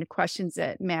kind of questions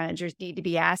that managers need to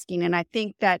be asking. And I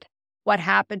think that what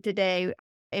happened today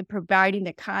in providing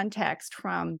the context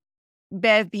from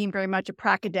Bev being very much a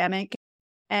pracademic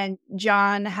and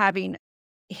John having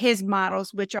his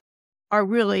models, which are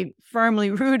really firmly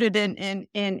rooted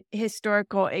in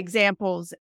historical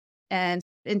examples and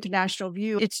international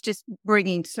view, it's just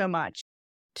bringing so much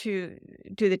to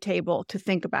the table to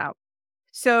think about.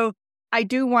 So I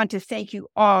do want to thank you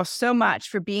all so much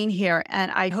for being here.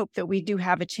 And I hope that we do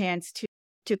have a chance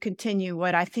to continue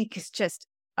what I think is just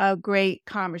a great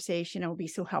conversation. It will be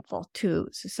so helpful to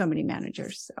so many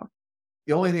managers. So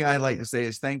the only thing I'd like to say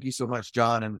is thank you so much,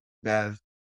 John and Bev.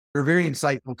 Your very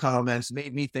insightful comments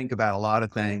made me think about a lot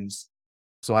of things.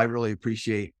 So I really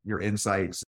appreciate your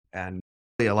insights and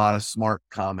a lot of smart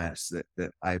comments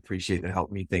that I appreciate that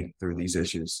help me think through these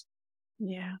issues.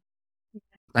 Yeah.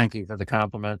 Thank you for the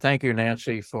compliment. Thank you,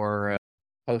 Nancy, for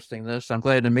hosting this. I'm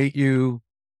glad to meet you,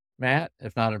 Matt,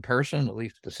 if not in person, at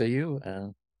least to see you.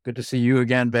 And good to see you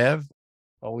again, Bev.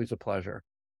 Always a pleasure.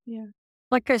 Yeah.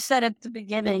 Like I said at the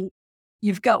beginning,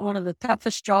 you've got one of the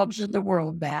toughest jobs in the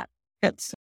world, Matt.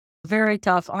 It's very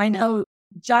tough. I don't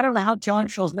know how John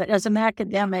feels, but as an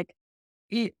academic,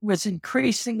 it was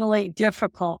increasingly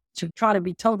difficult to try to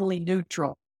be totally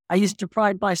neutral. I used to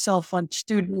pride myself on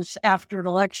students after an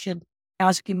election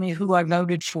asking me who I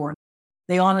voted for.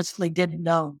 They honestly didn't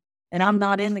know. And I'm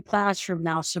not in the classroom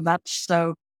now so much,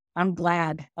 so I'm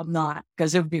glad I'm not,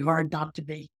 because it would be hard not to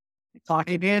be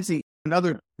talking. Hey, Nancy,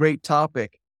 another great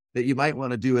topic that you might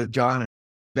want to do with John and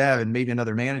Bev and maybe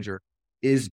another manager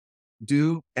is,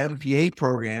 do MPA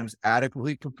programs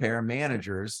adequately prepare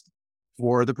managers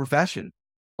for the profession.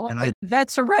 Well, And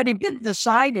that's already been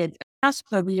decided.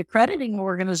 ASPA, the accrediting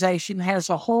organization, has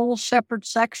a whole separate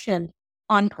section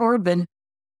on urban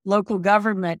local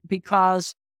government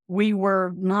because we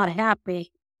were not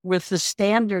happy with the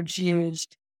standards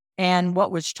used and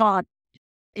what was taught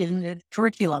in the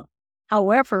curriculum.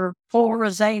 However,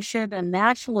 polarization and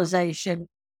nationalization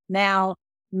now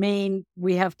mean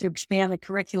we have to expand the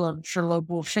curriculum for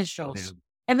local officials.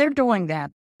 And they're doing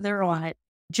that. They're on it.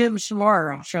 Jim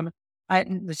Samara,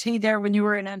 was he there when you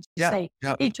were in NC?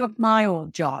 Yeah. He took my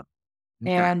old job.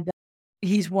 Okay. And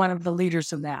he's one of the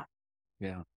leaders of that.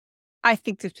 Yeah. I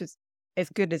think this was as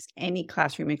good as any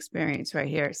classroom experience right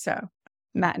here. So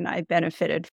Matt and I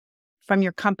benefited from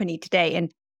your company today.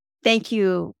 And thank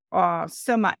you all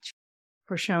so much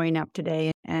for showing up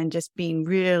today and just being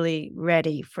really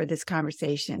ready for this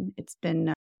conversation. It's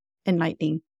been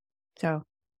enlightening. So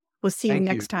we'll see you Thank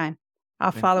next you. time.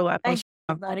 I'll Thank follow up. Thanks,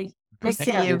 everybody. We'll Take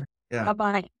see care. you. Yeah.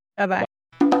 Bye-bye. Bye-bye.